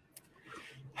 hat?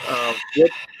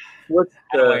 What's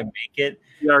how do I make it?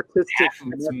 The artistic half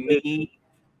of it's me,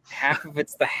 half of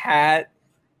it's the hat.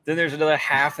 Then there's another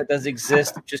half that does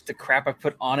exist, just the crap I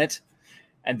put on it.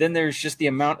 And then there's just the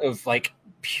amount of like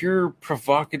pure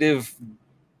provocative,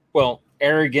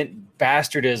 arrogant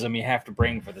bastardism you have to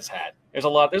bring for this hat. There's a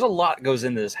lot goes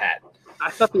into this hat.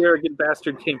 I thought the arrogant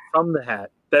bastard came from the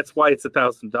hat. That's why it's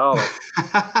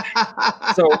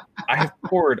 $1,000. So I have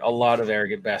poured a lot of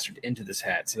arrogant bastard into this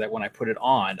hat so that when I put it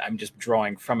on, I'm just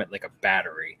drawing from it like a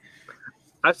battery.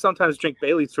 I sometimes drink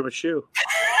Bailey's from a shoe.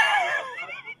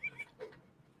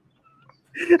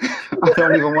 I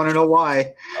don't even want to know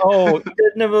why. Oh,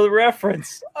 didn't have a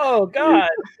reference. Oh, God.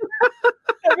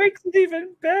 That makes it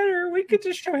even better. We could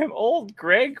just show him old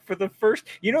Greg for the first.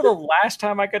 The last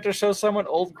time I got to show someone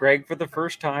old Greg for the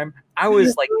first time, I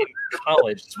was like in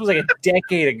college. This was like a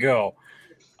decade ago.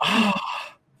 Oh,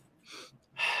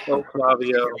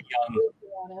 Flavio.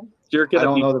 You're gonna. I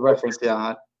don't know the reference.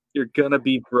 Yeah. You're gonna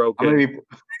be broken.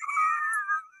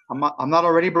 I'm not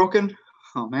already broken.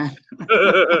 Oh man. I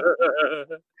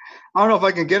don't know if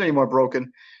I can get any more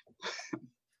broken.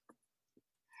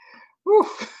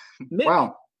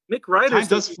 Wow. Mick Ryder time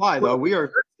does fly, though. We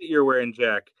are. You're wearing,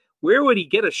 Jack. Where would he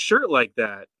get a shirt like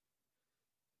that?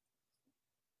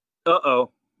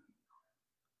 Uh-oh.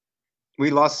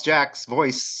 We lost Jack's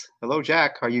voice. Hello,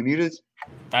 Jack. Are you muted?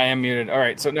 I am muted. All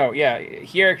right. So, no, yeah.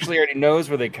 He actually already knows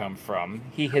where they come from.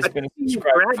 He has been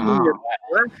subscribed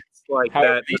like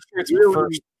However, that. these shirts were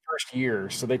first year,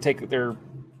 so they take their.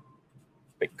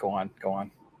 Go on.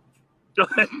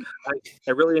 I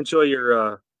really enjoy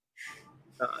your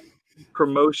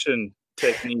promotion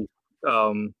technique.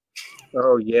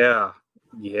 Oh yeah.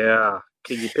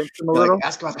 Can you pinch them a little?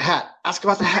 Ask about the hat. Ask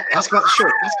about the hat. Ask about the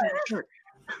shirt. Ask about the shirt.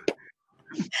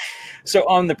 So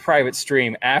on the private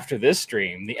stream after this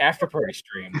stream, the after party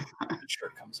stream, the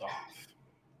shirt comes off.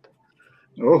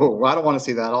 Oh, well, I don't want to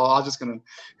see that. I'm just gonna.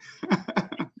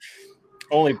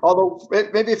 Only. Although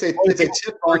maybe if they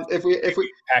tip on if we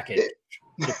package,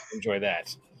 enjoy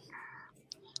that.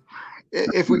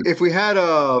 If we had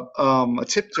a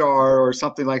tip jar or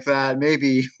something like that,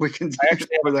 maybe we can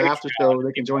for the after show.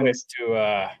 They can join us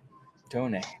to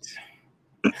donate.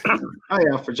 Oh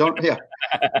yeah, for John. Yeah,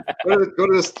 go to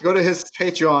his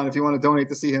Patreon if you want to donate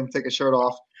to see him take a shirt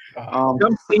off. Come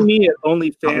see me at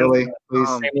OnlyFans. Really, please.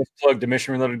 Shameless plug to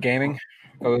Mission Reloaded Gaming.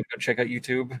 Go check out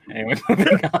YouTube. Anyway,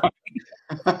 moving on.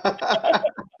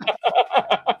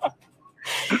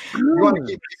 You want to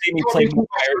see me play more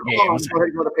games? Go ahead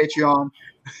and go to Patreon.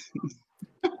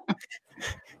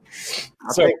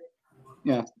 So,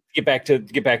 get back to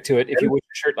it. If you wish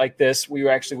a shirt like this, we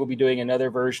actually will be doing another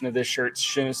version of this shirt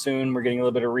soon. We're getting a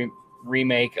little bit of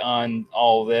remake on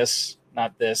all this.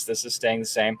 Not this. This is staying the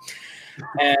same.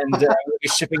 And we'll be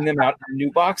shipping them out in new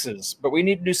boxes. But we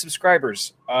need new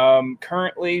subscribers.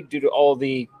 Currently, due to all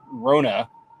the Rona,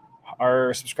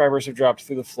 our subscribers have dropped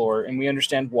through the floor, and we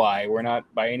understand why. We're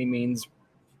not by any means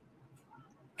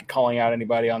calling out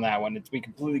anybody on that one. We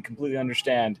completely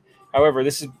understand. However,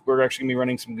 we're actually going to be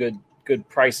running some good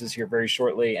prices here very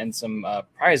shortly, and some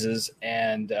prizes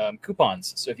and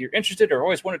coupons. So if you're interested or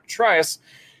always wanted to try us,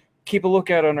 keep a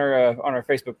lookout on our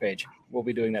Facebook page. We'll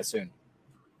be doing that soon.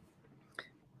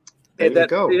 And that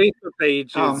Facebook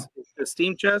page is the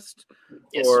Steam Chest?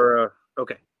 Yes. Or,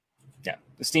 okay. Yeah,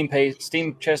 the Steam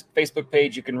Chest Facebook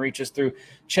page. You can reach us through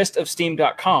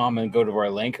chestofsteam.com and go to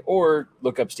our link, or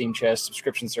look up Steam Chest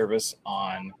subscription service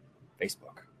on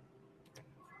Facebook.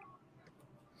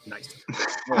 Nice.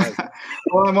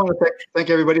 Well, I want to thank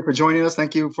everybody for joining us.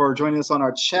 Thank you for joining us on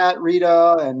our chat,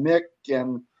 Rita and Mick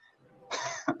and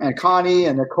Connie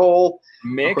and Nicole.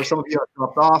 Mick. Of course, some of you have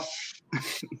dropped off.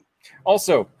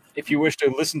 Also, if you wish to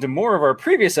listen to more of our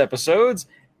previous episodes,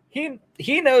 he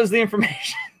knows the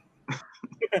information.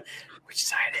 Which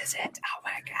side is it? Oh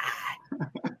my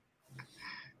god!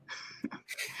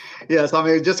 Yes, I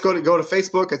mean, just go to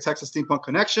Facebook at Texas Steampunk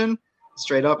Connection.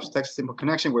 Straight up, Texas Steampunk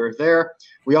Connection. We're there.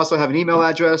 We also have an email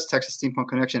address,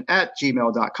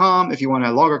 texassteampunkconnection@gmail.com, if you want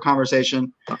a longer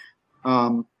conversation.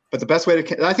 But the best way to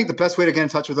get in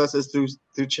touch with us is through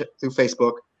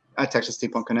Facebook at Texas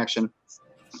Steampunk Connection.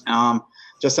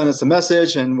 Just send us a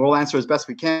message, and we'll answer as best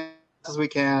we can.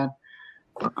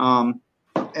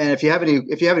 And if you have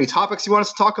any topics you want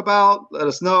us to talk about, let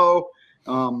us know.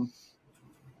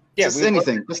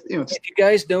 Anything. If you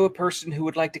guys know a person who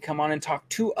would like to come on and talk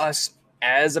to us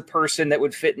as a person that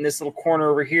would fit in this little corner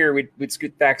over here, we'd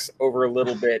scoot backs over a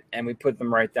little bit, and we put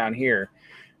them right down here.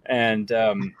 And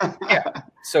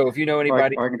so if you know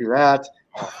anybody, I can do that.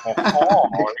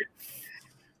 I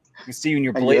can see you in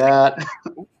your blade.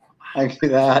 I can do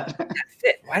that.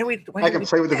 Why do we? I can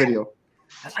play with the video.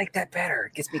 I like that better.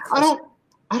 It gets me closer.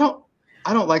 I don't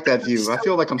like that view. I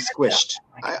feel like I'm squished.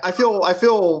 I feel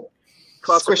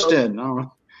squished in. I don't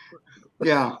know.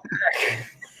 Yeah.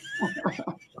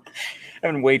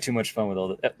 Having way too much fun with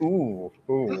all that. Ooh,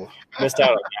 missed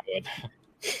out on that one.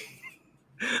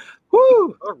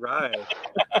 Woo! All right.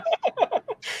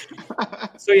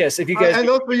 So yes, if you guys and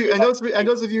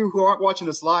those of you who aren't watching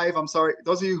us live, I'm sorry.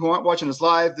 Those of you who aren't watching us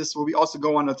live, this will also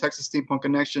go on the Texas Steampunk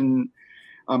Connection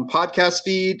podcast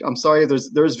feed. I'm sorry,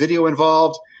 there's video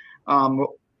involved. You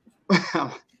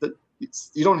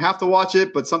don't have to watch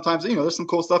it, but sometimes there's some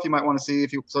cool stuff you might want to see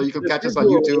so you can catch us on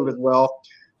YouTube as well.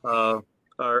 Are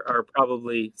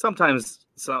probably sometimes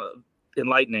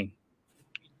enlightening,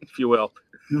 if you will.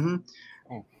 Mm-hmm.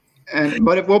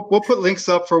 But we'll put links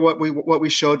up for what we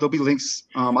showed. There'll be links.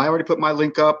 I already put my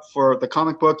link up for the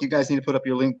comic book. You guys need to put up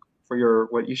your link for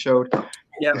what you showed.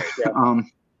 Yeah.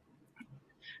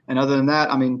 And other than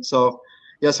that, so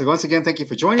once again, thank you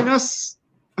for joining us.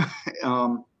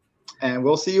 And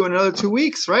we'll see you in another 2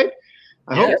 weeks, right?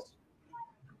 I hope.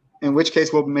 In which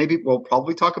case, we'll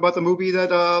probably talk about the movie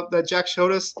that Jack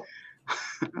showed us.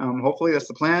 Hopefully, that's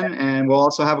the plan, and we'll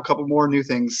also have a couple more new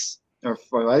things, or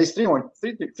at least three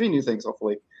new things,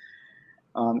 hopefully,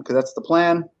 because that's the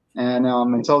plan. And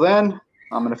until then,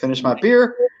 I'm gonna finish my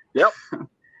beer. Yep.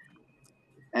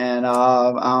 And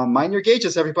mind your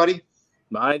gauges, everybody.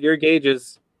 Mind your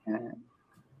gauges. And